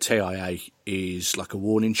a TIA is like a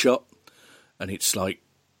warning shot, and it's like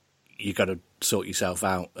you got to sort yourself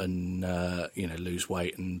out and lose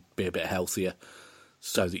weight and be a bit healthier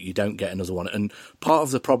so that you don't get another one. And part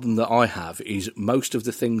of the problem that I have is most of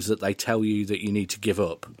the things that they tell you that you need to give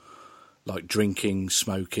up, like drinking,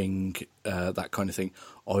 smoking, that kind of thing,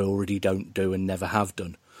 I already don't do and never have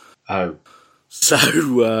done. Oh.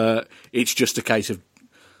 So it's just a case of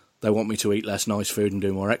they want me to eat less nice food and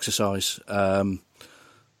do more exercise.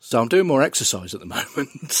 So I'm doing more exercise at the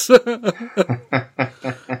moment.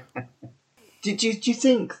 Do you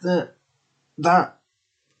think that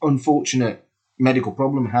unfortunate medical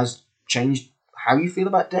problem has changed how you feel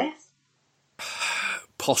about death?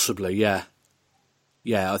 Possibly, yeah.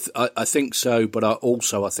 Yeah, I think so, but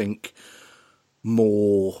I think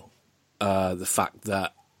more the fact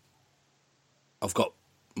that I've got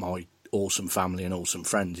my awesome family and awesome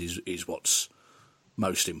friends is what's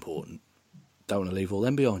most important. Don't want to leave all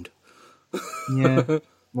them behind. Yeah,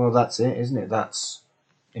 well, that's it, isn't it? That's,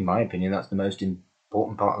 in my opinion, that's the most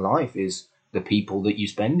important part of life, is the people that you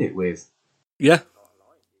spend it with. Yeah,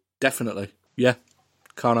 definitely. Yeah,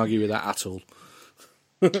 can't argue with that at all.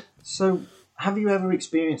 So, have you ever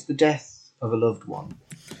experienced the death of a loved one?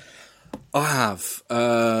 I have.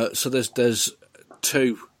 So there's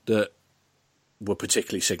two that were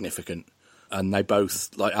particularly significant, and they both,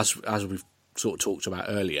 like as we've sort of talked about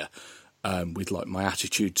earlier, with like my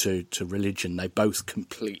attitude to religion, they both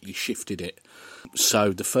completely shifted it.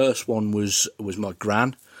 So the first one was my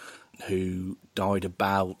gran, who died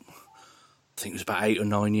about, I think it was about 8 or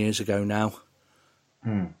 9 years ago now.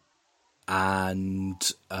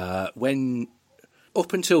 And when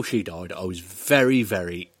up until she died, I was very,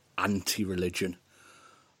 very anti-religion.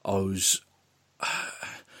 I was...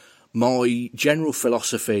 my general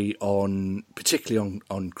philosophy on, particularly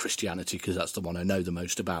on Christianity, because that's the one I know the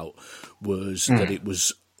most about, was that it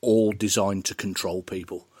was all designed to control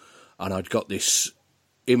people. And I'd got this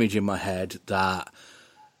image in my head that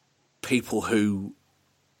people who...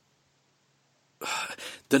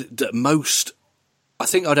 that most... I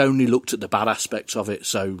think I'd only looked at the bad aspects of it,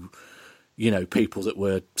 so... You know, people that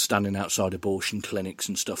were standing outside abortion clinics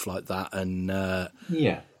and stuff like that, and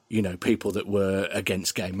you know, people that were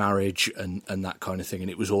against gay marriage and that kind of thing, and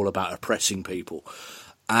it was all about oppressing people.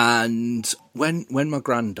 And when my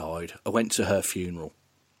gran died, I went to her funeral,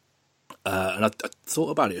 and I thought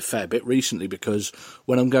about it a fair bit recently, because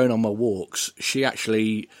when I'm going on my walks, she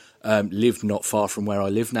actually lived not far from where I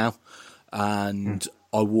live now, and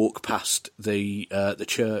I walk past the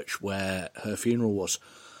church where her funeral was.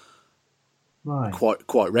 Right.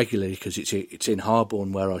 Quite regularly, because it's in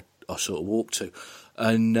Harborne where I sort of walk to,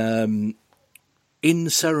 and in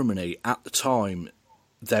the ceremony at the time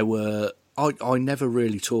there were I never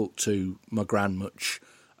really talked to my gran much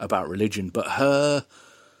about religion, but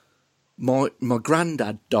my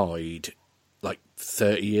granddad died like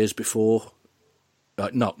 30 years before,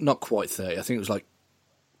 like not quite 30, I think it was like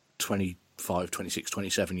 25, 26,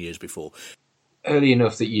 27 years before. Early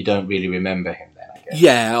enough that you don't really remember him then, I guess.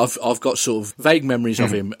 Yeah, I've got sort of vague memories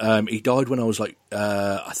of him. He died when I was like,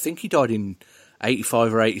 I think he died in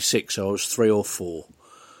 85 or 86, so I was 3 or 4.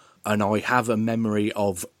 And I have a memory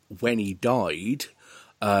of when he died.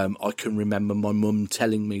 I can remember my mum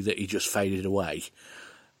telling me that he just faded away,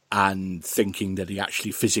 and thinking that he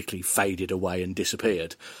actually physically faded away and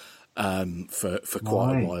disappeared for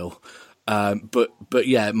quite a while. But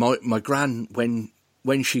yeah, my gran,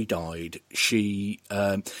 when she died, she'd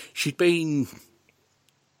been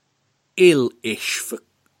ill-ish for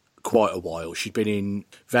quite a while. She'd been in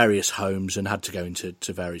various homes and had to go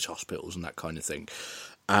into various hospitals and that kind of thing.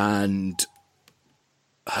 And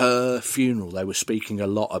her funeral, they were speaking a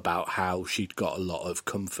lot about how she'd got a lot of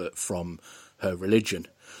comfort from her religion.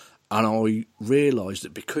 And I realised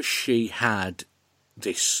that because she had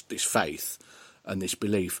this faith and this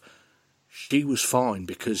belief, she was fine,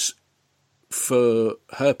 because for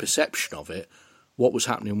her perception of it, what was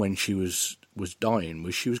happening when she was dying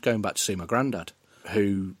was she was going back to see my granddad,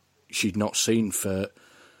 who she'd not seen for,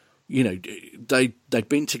 they'd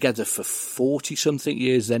been together for 40-something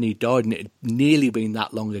years, then he died, and it had nearly been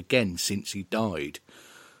that long again since he died.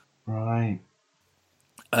 Right.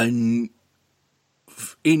 And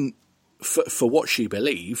for what she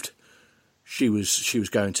believed, she was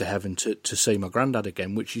going to heaven to see my granddad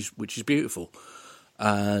again, which is beautiful.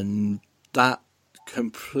 And that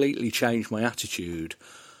completely changed my attitude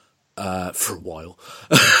for a while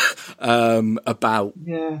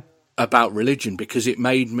about religion, because it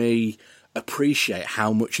made me appreciate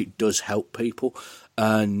how much it does help people,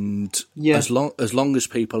 and as long as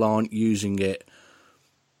people aren't using it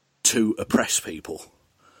to oppress people,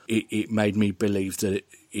 it made me believe that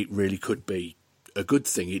it really could be a good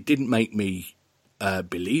thing. It didn't make me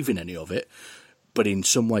believe in any of it, but in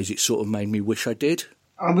some ways it sort of made me wish I did.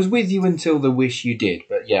 I was with you until the wish you did,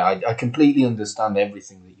 but yeah, I completely understand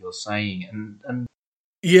everything that you're saying, and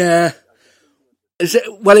yeah.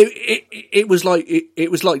 Well, it was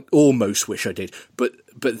like almost wish I did, but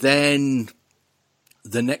then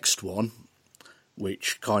the next one,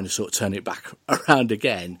 which kind of sort of turned it back around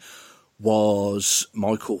again, was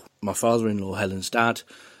Michael, my father-in-law, Helen's dad,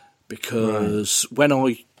 because when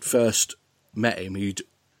I first met him,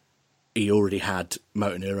 he already had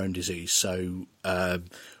motor neurone disease. So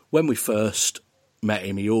when we first met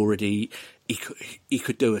him, he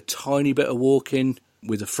could do a tiny bit of walking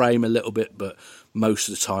with a frame a little bit, but most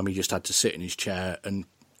of the time he just had to sit in his chair and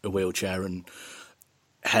a wheelchair, and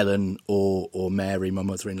Helen or Mary, my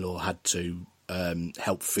mother-in-law, had to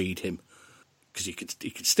help feed him, because he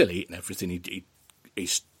could still eat and everything.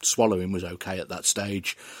 His swallowing was okay at that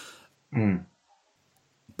stage.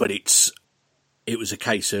 But it was a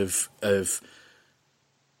case of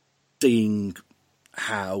seeing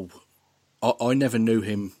how I never knew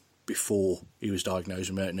him before he was diagnosed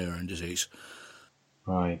with motor neurone disease.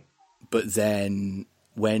 Right. But then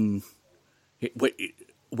when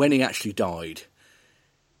he actually died,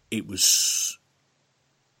 it was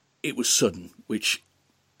sudden, which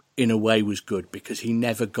in a way was good, because he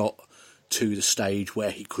never got to the stage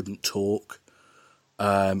where he couldn't talk.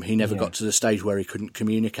 He never got to the stage where he couldn't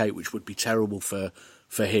communicate, which would be terrible for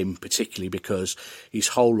him, particularly because his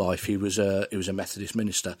whole life he was a Methodist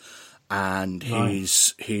minister, and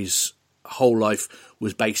his whole life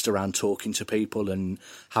was based around talking to people and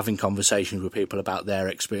having conversations with people about their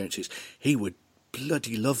experiences. He would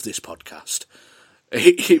bloody love this podcast.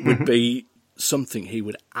 It would be something he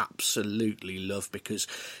would absolutely love, because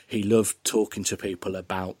he loved talking to people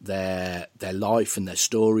about their life and their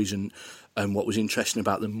stories and what was interesting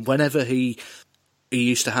about them. Whenever he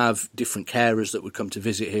used to have different carers that would come to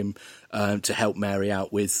visit him to help Mary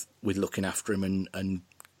out with looking after him and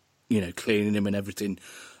cleaning him and everything.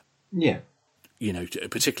 Yeah.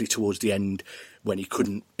 Particularly towards the end, when he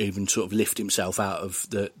couldn't even sort of lift himself out of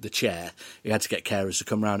the chair, he had to get carers to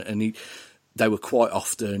come around, and they were quite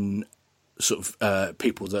often sort of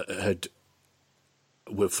people that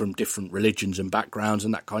were from different religions and backgrounds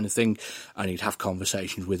and that kind of thing, and he'd have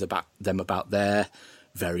conversations with them about their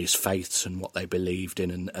various faiths and what they believed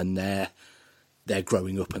in and their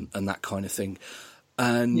growing up and that kind of thing.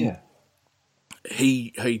 And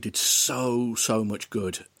he did so much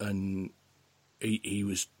good, and he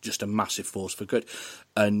was just a massive force for good,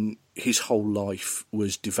 and his whole life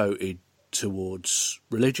was devoted towards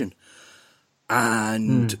religion.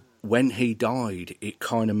 And when he died, it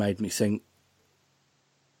kind of made me think,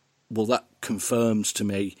 well, that confirms to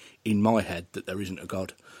me in my head that there isn't a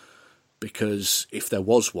God. Because if there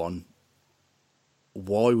was one,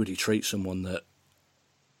 why would he treat someone that,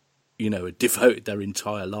 had devoted their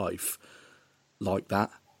entire life like that?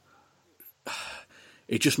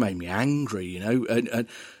 It just made me angry, and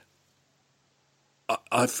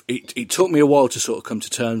it took me a while to sort of come to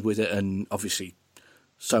terms with it, and obviously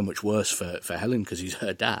so much worse for Helen, because he's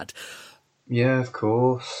her dad. Yeah, of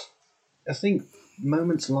course. I think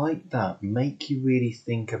moments like that make you really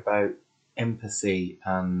think about empathy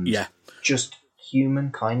and Yeah, just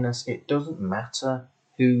human kindness. It doesn't matter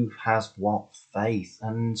who has what faith.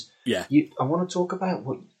 And yeah, I want to talk about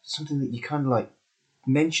something that you kind of like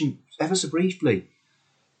mentioned ever so briefly,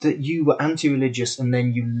 that you were anti-religious and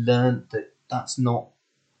then you learned that that's not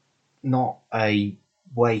a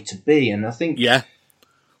way to be. And I think yeah,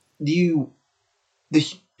 you the,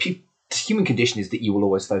 the human condition is that you will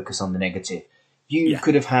always focus on the negative. You yeah,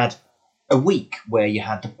 could have had a week where you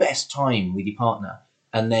had the best time with your partner,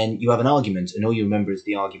 and then you have an argument, and all you remember is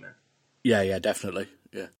the argument. yeah, yeah, definitely,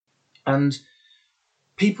 yeah, And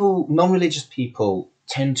non-religious people,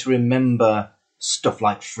 tend to remember stuff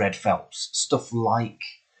like Fred Phelps, stuff like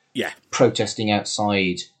yeah, protesting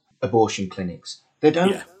outside abortion clinics. They don't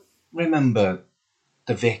yeah, remember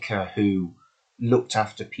the vicar who looked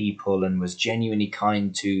after people and was genuinely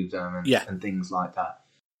kind to them yeah, and things like that.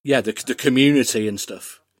 yeah. The community and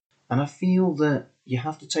stuff. And I feel that you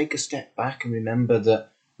have to take a step back and remember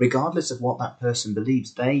that regardless of what that person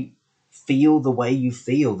believes, they feel the way you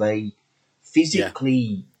feel. They Yeah,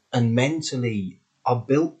 physically and mentally are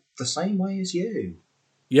built the same way as you.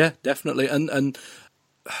 yeah, definitely, and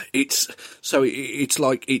it's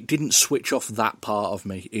like it didn't switch off that part of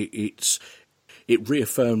me. It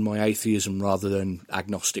reaffirmed my atheism rather than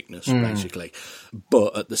agnosticness, basically.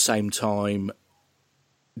 But at the same time,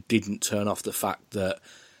 didn't turn off the fact that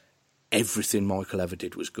everything Michael ever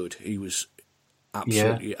did was good. He was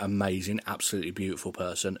absolutely amazing, absolutely beautiful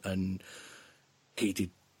person, and he did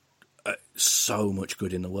so much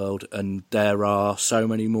good in the world. And there are so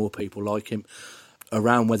many more people like him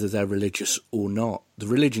around, whether they're religious or not. The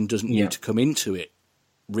religion doesn't need to come into it,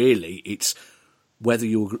 really. It's whether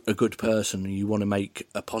you're a good person and you want to make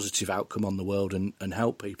a positive outcome on the world and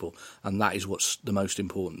help people. And that is what's the most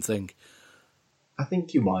important thing. I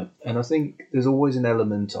think you're right. And I think there's always an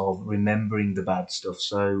element of remembering the bad stuff.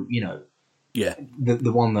 So, Yeah,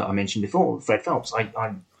 the one that I mentioned before, Fred Phelps,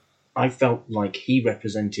 I felt like he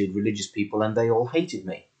represented religious people and they all hated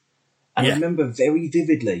me. And I yeah, remember very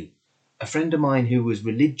vividly a friend of mine who was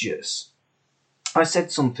religious. I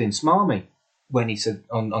said something smarmy when he said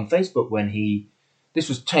on Facebook this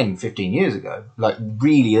was 10, 15 years ago, like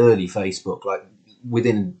really early Facebook, like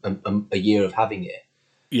within a year of having it.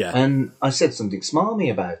 yeah, And I said something smarmy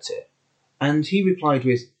about it. And he replied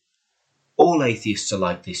with, all atheists are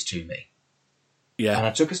like this to me. yeah, And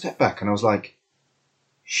I took a step back and I was like,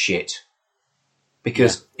 shit.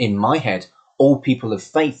 Because in my head, all people of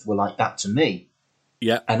faith were like that to me.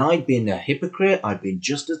 yeah, And I'd been a hypocrite. I'd been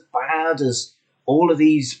just as bad as all of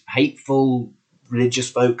these hateful religious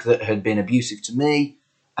folk that had been abusive to me.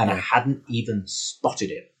 And I hadn't even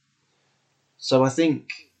spotted it. So I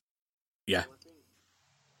think yeah,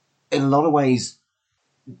 in a lot of ways,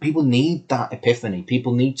 people need that epiphany.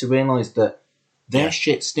 People need to realise that their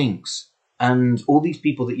shit stinks. And all these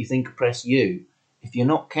people that you think oppress you, if you're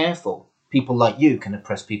not careful, people like you can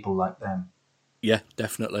oppress people like them. yeah,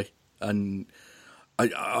 definitely. And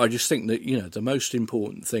I just think that, the most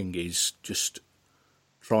important thing is just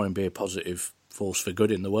try and be a positive force for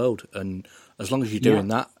good in the world. And as long as you're doing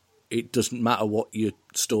that, it doesn't matter what your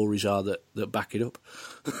stories are that back it up.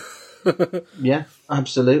 Yeah,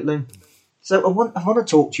 absolutely. So I want to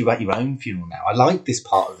talk to you about your own funeral now. I like this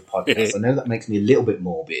part of the podcast. I know that makes me a little bit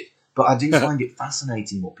morbid, but I do find it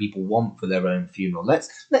fascinating what people want for their own funeral.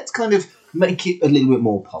 Let's kind of make it a little bit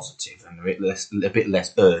more positive and a bit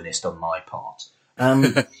less earnest on my part.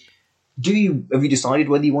 Have you decided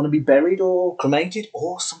whether you want to be buried or cremated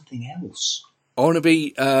or something else? I want to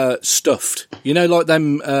be stuffed. Like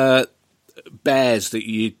them bears that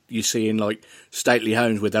you see in like stately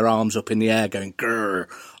homes with their arms up in the air going grrr.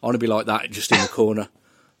 I want to be like that, just in the corner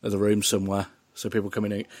of the room somewhere, so people come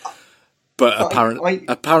in. But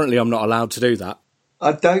apparently, I'm not allowed to do that.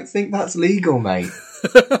 I don't think that's legal, mate.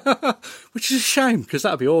 Which is a shame, because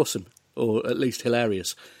that'd be awesome, or at least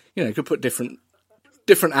hilarious. You could put different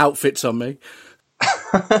outfits on me.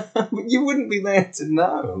 You wouldn't be there to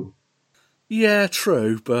know. Yeah,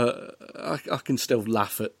 true, but I can still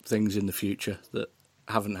laugh at things in the future that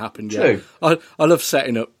haven't happened yet. True. I love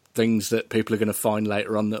setting up things that people are going to find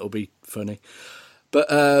later on that'll be funny. But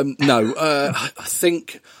no, I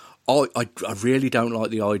think I really don't like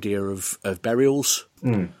the idea of burials.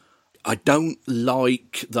 I don't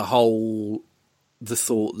like the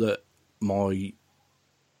thought that my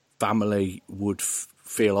family would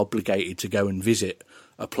feel obligated to go and visit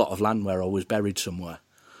a plot of land where I was buried somewhere.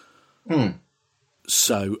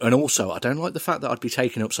 So, and also, I don't like the fact that I'd be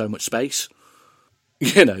taking up so much space.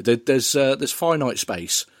 There's finite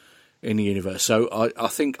space in the universe. So I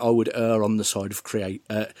think I would err on the side of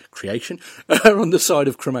creation, err on the side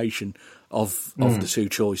of cremation of the two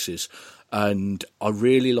choices. And I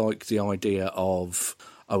really like the idea of,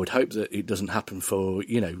 I would hope that it doesn't happen for,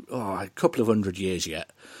 a couple of 100 years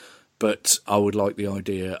yet. But I would like the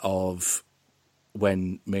idea of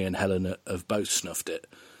when me and Helen have both snuffed it,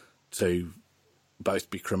 to both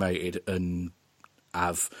be cremated and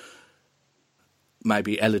have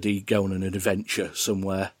maybe Elodie go on an adventure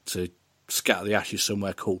somewhere to scatter the ashes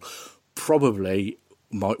somewhere cool. Probably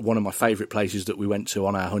one of my favourite places that we went to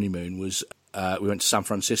on our honeymoon was we went to San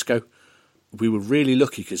Francisco. We were really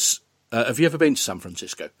lucky because... have you ever been to San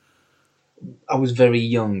Francisco? I was very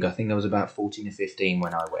young. I think I was about 14 or 15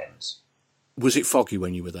 when I went. Was it foggy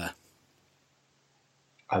when you were there?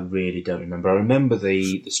 I really don't remember. I remember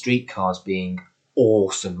the streetcars being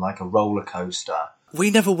awesome, like a roller coaster. We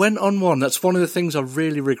never went on one. That's one of the things I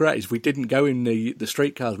really regret, is we didn't go in the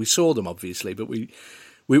streetcars. We saw them, obviously, but we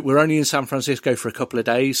were only in San Francisco for a couple of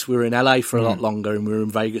days. We were in LA for a lot longer, and we were in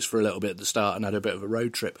Vegas for a little bit at the start and had a bit of a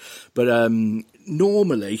road trip. But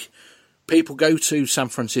normally, people go to San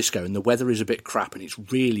Francisco and the weather is a bit crap and it's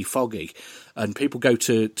really foggy. And people go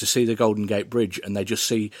to see the Golden Gate Bridge and they just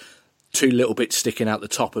see two little bits sticking out the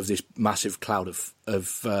top of this massive cloud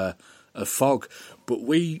of fog. But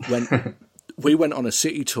we went on a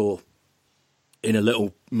city tour in a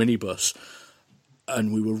little minibus,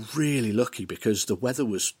 and we were really lucky because the weather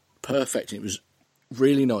was perfect. It was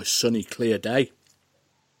really nice, sunny, clear day.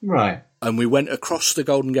 Right. And we went across the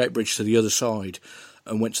Golden Gate Bridge to the other side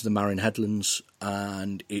and went to the Marin Headlands,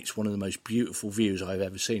 and it's one of the most beautiful views I've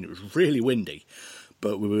ever seen. It was really windy,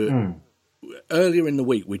 but we were... Earlier in the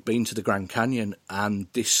week, we'd been to the Grand Canyon, and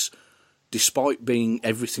this, despite being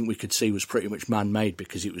everything we could see was pretty much man-made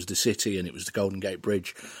because it was the city and it was the Golden Gate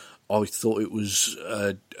Bridge, I thought it was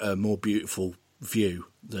a more beautiful view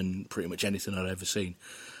than pretty much anything I'd ever seen.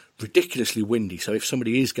 Ridiculously windy, so if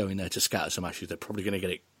somebody is going there to scatter some ashes, they're probably going to get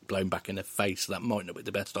it blown back in their face. That might not be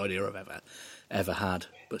the best idea I've ever had.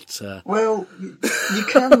 But well, you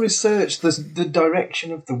can research the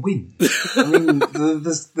direction of the wind. I mean,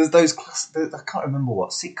 there's those I can't remember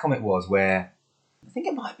what sitcom it was where, I think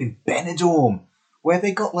it might have been Benidorm, where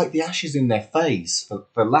they got like the ashes in their face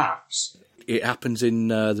for laughs. It happens in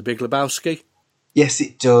The Big Lebowski. Yes,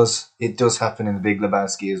 it does. It does happen in The Big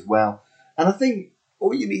Lebowski as well. And I think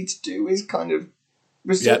all you need to do is kind of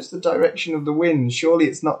research the direction of the wind. Surely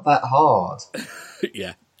it's not that hard.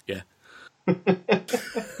 Yeah.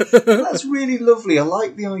 That's really lovely. I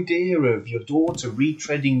like the idea of your daughter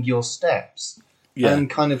retreading your steps and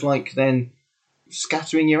kind of like then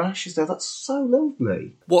scattering your ashes there. That's so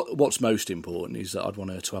lovely. What's most important is that I'd want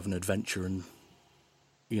her to have an adventure and,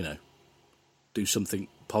 do something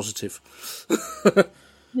positive.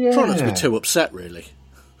 Yeah. Try not to be too upset, really,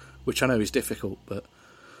 which I know is difficult, but...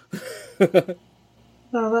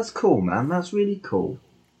 No, that's cool, man. That's really cool.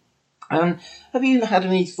 Have you had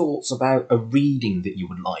any thoughts about a reading that you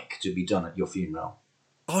would like to be done at your funeral?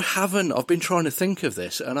 I haven't. I've been trying to think of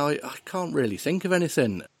this, and I can't really think of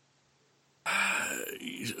anything.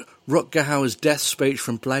 Rutger Hauer's death speech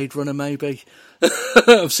from Blade Runner, maybe.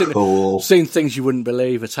 I've seen things you wouldn't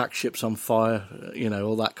believe, attack ships on fire,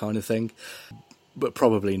 all that kind of thing. But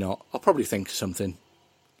probably not. I'll probably think of something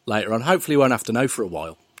later on. Hopefully, won't have to know for a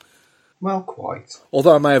while. Well, quite.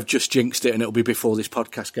 Although I may have just jinxed it and it'll be before this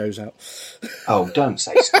podcast goes out. Oh, don't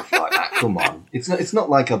say stuff like that. Come on. It's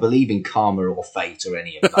not like I believe in karma or fate or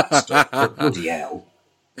any of that stuff. But bloody hell.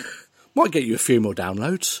 Might get you a few more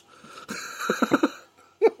downloads.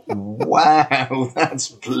 Wow, that's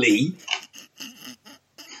bleak.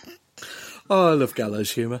 Oh, I love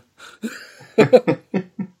gallows humour.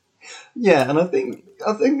 Yeah, and I think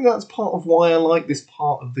that's part of why I like this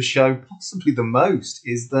part of the show possibly the most,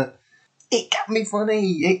 is that it can be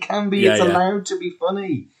funny. It can be. It's allowed to be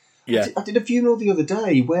funny. Yeah. I did a funeral the other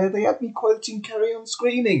day where they had me quoting Carry On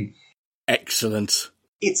Screaming. Excellent.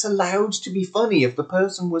 It's allowed to be funny if the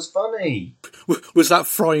person was funny. Was that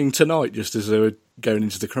frying tonight just as they were going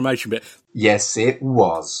into the cremation bit? Yes, it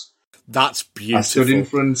was. That's beautiful. I stood in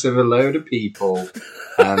front of a load of people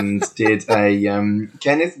and did a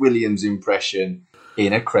Kenneth Williams impression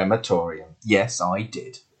in a crematorium. Yes, I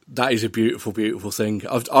did. That is a beautiful, beautiful thing.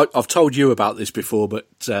 I've told you about this before, but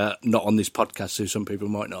not on this podcast, so some people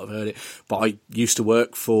might not have heard it. But I used to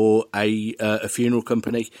work for a funeral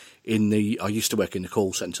company. I used to work in the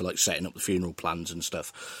call centre, like setting up the funeral plans and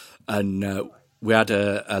stuff. And we had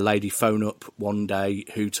a lady phone up one day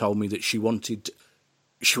who told me that she wanted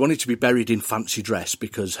to be buried in fancy dress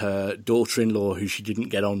because her daughter-in-law, who she didn't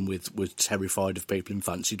get on with, was terrified of people in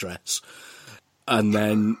fancy dress. And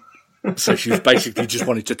then So she was basically just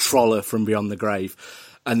wanted to troll her from beyond the grave.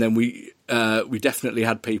 And then we definitely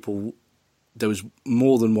had people. There was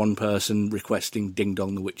more than one person requesting "Ding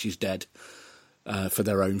Dong, the Witch is Dead" for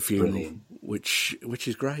their own funeral, Brilliant. which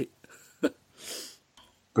is great.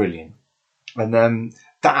 Brilliant. And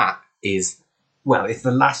that is, well, it's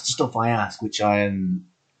the last stuff I ask, which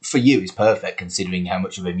for you is perfect considering how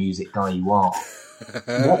much of a music guy you are.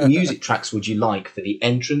 What music tracks would you like for the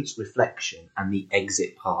entrance, reflection, and the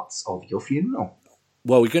exit parts of your funeral?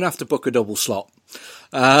 Well, we're going to have to book a double slot.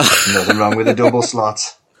 Nothing wrong with a double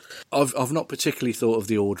slot. I've not particularly thought of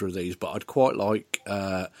the order of these, but I'd quite like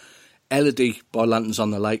Elodie by Lanterns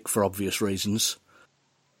on the Lake for obvious reasons.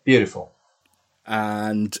 Beautiful.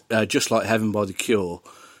 And Just Like Heaven by The Cure.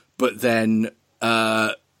 But then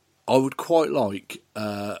I would quite like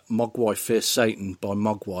Mogwai Fear Satan by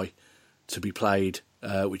Mogwai to be played,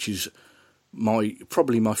 which is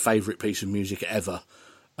probably my favourite piece of music ever,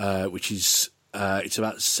 which is it's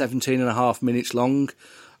about 17 and a half minutes long,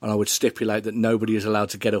 and I would stipulate that nobody is allowed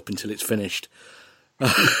to get up until it's finished.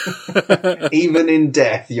 Even in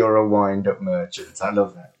death, you're a wind-up merchant. I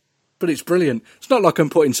love that. But it's brilliant. It's not like I'm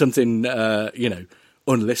putting something,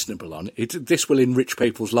 unlistenable on. This will enrich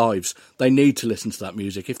people's lives. They need to listen to that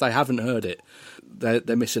music. If they haven't heard it,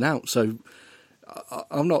 they're missing out. So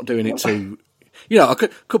I'm not doing it to... I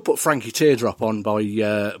could put Frankie Teardrop on by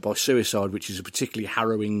Suicide, which is a particularly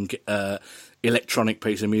harrowing electronic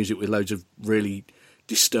piece of music with loads of really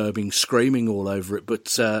disturbing screaming all over it. But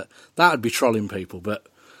that would be trolling people. But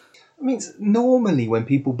I mean, normally when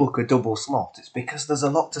people book a double slot, it's because there's a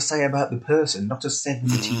lot to say about the person, not a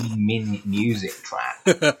 17-minute music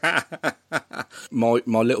track. My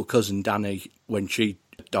little cousin Danny, when she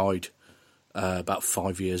died about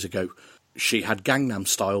 5 years ago, she had Gangnam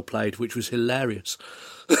Style played, which was hilarious.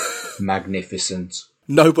 Magnificent.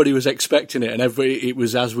 Nobody was expecting it, and it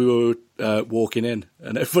was as we were walking in,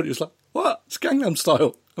 and everybody was like, "What? It's Gangnam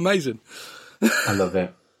Style! Amazing!" I love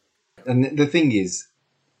it. And the thing is,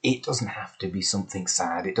 it doesn't have to be something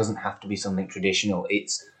sad. It doesn't have to be something traditional.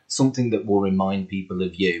 It's something that will remind people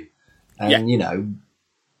of you. And,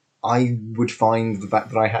 I would find the fact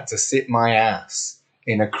that I had to sit my ass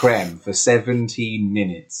in a creme for 17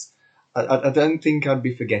 minutes. I don't think I'd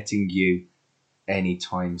be forgetting you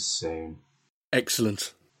anytime soon.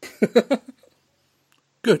 Excellent.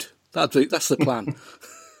 Good. That's the plan.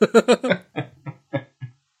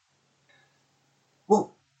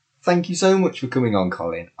 Well, thank you so much for coming on,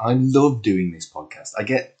 Colin. I love doing this podcast. I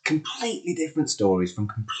get completely different stories from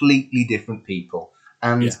completely different people.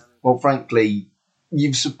 And, well, frankly,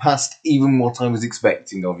 you've surpassed even what I was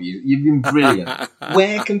expecting of you. You've been brilliant.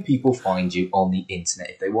 Where can people find you on the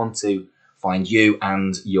internet if they want to find you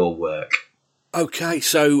and your work? Okay,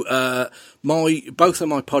 so both of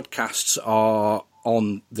my podcasts are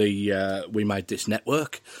on the We Made This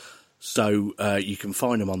network, so you can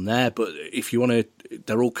find them on there. But if you want to,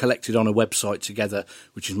 they're all collected on a website together,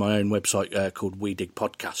 which is my own website called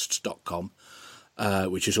wedigpodcasts.com,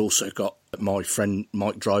 which has also got my friend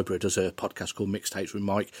Mike Dryber does a podcast called Mixtapes with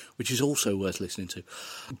Mike, which is also worth listening to.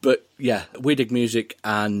 But yeah, We Dig Music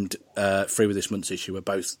and Free With This Month's Issue are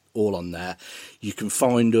both all on there. You can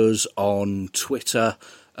find us on Twitter,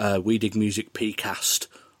 We Dig Music PCast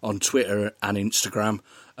on Twitter and Instagram.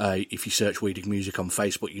 If you search We Dig Music on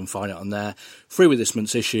Facebook, you can find it on there. Free With This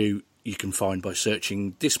Month's Issue you can find by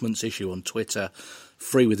searching This Month's Issue on Twitter,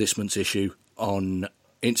 Free With This Month's Issue on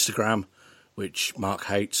Instagram, which Mark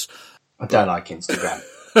hates. I don't like Instagram.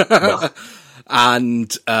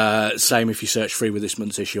 And same if you search Free With This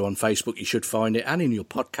Month's Issue on Facebook, you should find it, and in your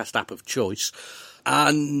podcast app of choice.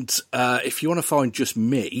 And if you want to find just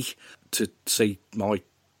me to see my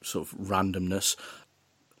sort of randomness,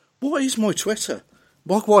 what is my Twitter?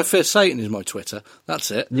 Mogwai Fear Satan is my Twitter.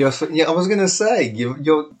 That's it. I was going to say,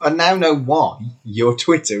 I now know why your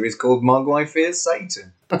Twitter is called Mogwai Fear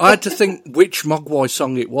Satan. I had to think which Mogwai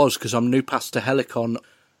song it was, because I'm new past to Helicon,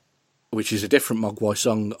 which is a different Mogwai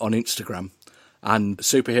song on Instagram, and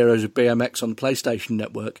Superheroes of BMX on the PlayStation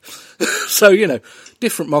Network. So,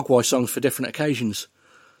 different Mogwai songs for different occasions.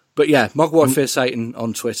 But yeah, Mogwai Fear Satan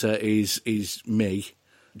on Twitter is me,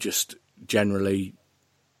 just generally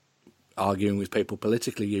arguing with people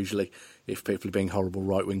politically, usually, if people are being horrible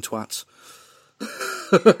right-wing twats.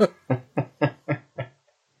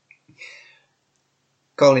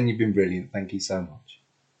 Colin, you've been brilliant. Thank you so much.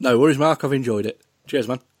 No worries, Mark. I've enjoyed it. Cheers,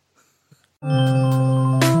 man.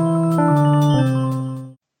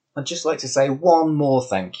 I'd just like to say one more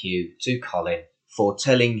thank you to Colin for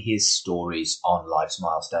telling his stories on Life's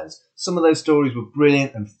Milestones. Some of those stories were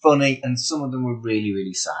brilliant and funny, and some of them were really,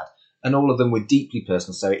 really sad. And all of them were deeply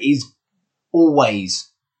personal, so it is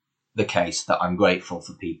always the case that I'm grateful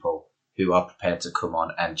for people who are prepared to come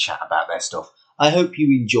on and chat about their stuff. I hope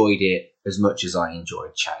you enjoyed it as much as I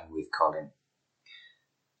enjoyed chatting with Colin.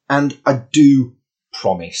 And I do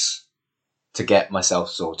promise to get myself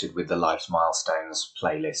sorted with the Life's Milestones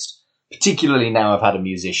playlist. Particularly now I've had a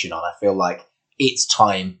musician on, I feel like it's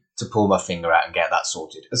time to pull my finger out and get that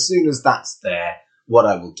sorted. As soon as that's there, what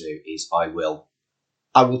I will do is I will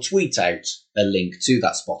tweet out a link to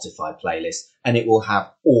that Spotify playlist, and it will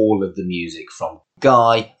have all of the music from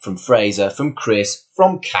Guy, from Fraser, from Chris,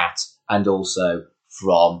 from Kat, and also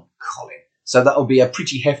from Colin. So that'll be a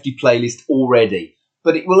pretty hefty playlist already,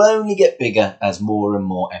 but it will only get bigger as more and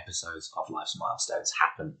more episodes of Life's Milestones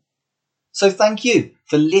happen. So thank you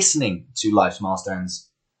for listening to Life's Milestones,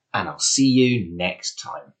 and I'll see you next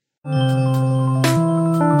time.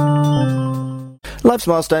 Life's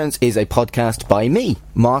Milestones is a podcast by me,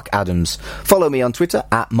 Mark Adams. Follow me on Twitter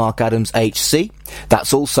at MarkAdamsHC.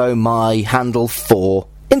 That's also my handle for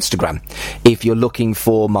Instagram. If you're looking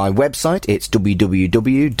for my website, it's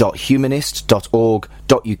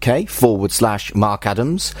www.humanist.org.uk/Mark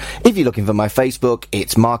Adams. If you're looking for my Facebook,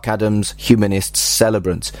 it's Mark Adams Humanist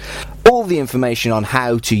Celebrant. All the information on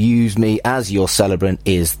how to use me as your celebrant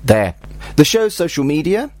is there. The show's social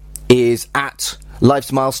media is at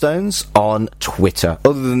Life's Milestones on Twitter.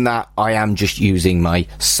 Other than that, I am just using my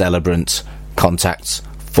celebrant contacts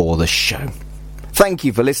for the show. Thank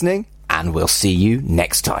you for listening, and we'll see you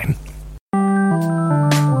next time.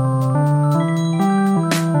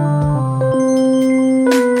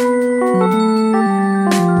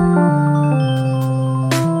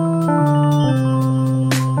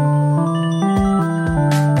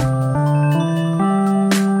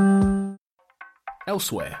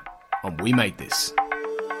 Elsewhere on We Made This.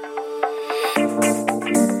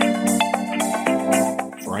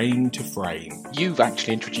 Frame to frame. You've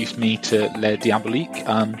actually introduced me to Le Diabolique.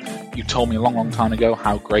 You told me a long, long time ago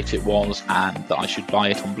how great it was and that I should buy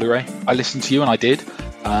it on Blu-ray. I listened to you and I did,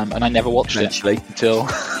 and I never watched it until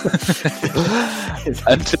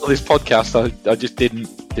until this podcast. I just didn't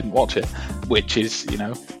watch it, which is,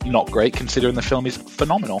 not great considering the film is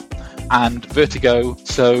phenomenal. And Vertigo,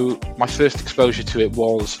 so my first exposure to it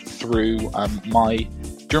was through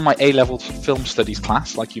during my A-level film studies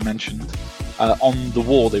class, like you mentioned. On the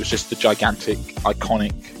wall there was just the gigantic,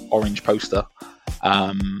 iconic orange poster,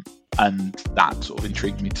 and that sort of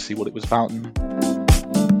intrigued me to see what it was about.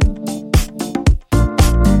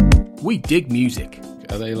 We dig music.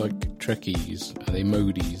 Are they like Trekkies? Are they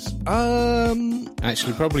Modis?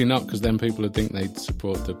 Actually, probably not, because then people would think they'd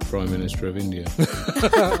support the Prime Minister of India.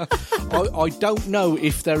 I don't know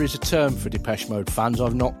if there is a term for Depeche Mode fans.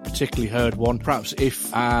 I've not particularly heard one. Perhaps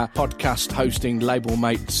if our podcast hosting label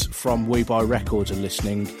mates from We Buy Records are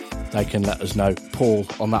listening, they can let us know. Paul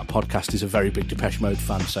on that podcast is a very big Depeche Mode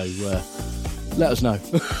fan, so let us know.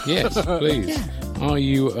 Yes, please. Yeah. Are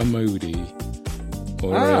you a Modi?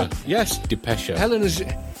 Or yes, Depeche? Helen has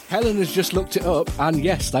just looked it up, and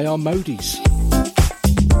yes, they are Modis.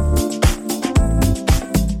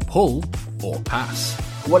 Pull or pass?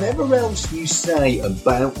 Whatever else you say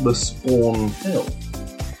about the Spawn film,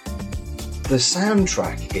 the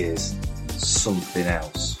soundtrack is something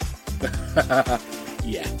else.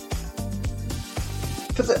 Yeah.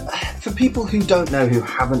 For people who don't know, who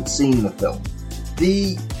haven't seen the film,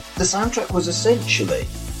 the soundtrack was essentially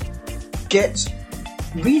get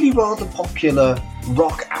really rather popular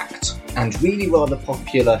rock act and really rather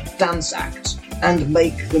popular dance act and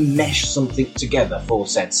make them mesh something together for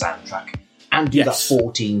said soundtrack, and do that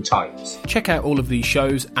 14 times. Check out all of these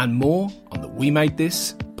shows and more on the We Made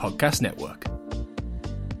This podcast network.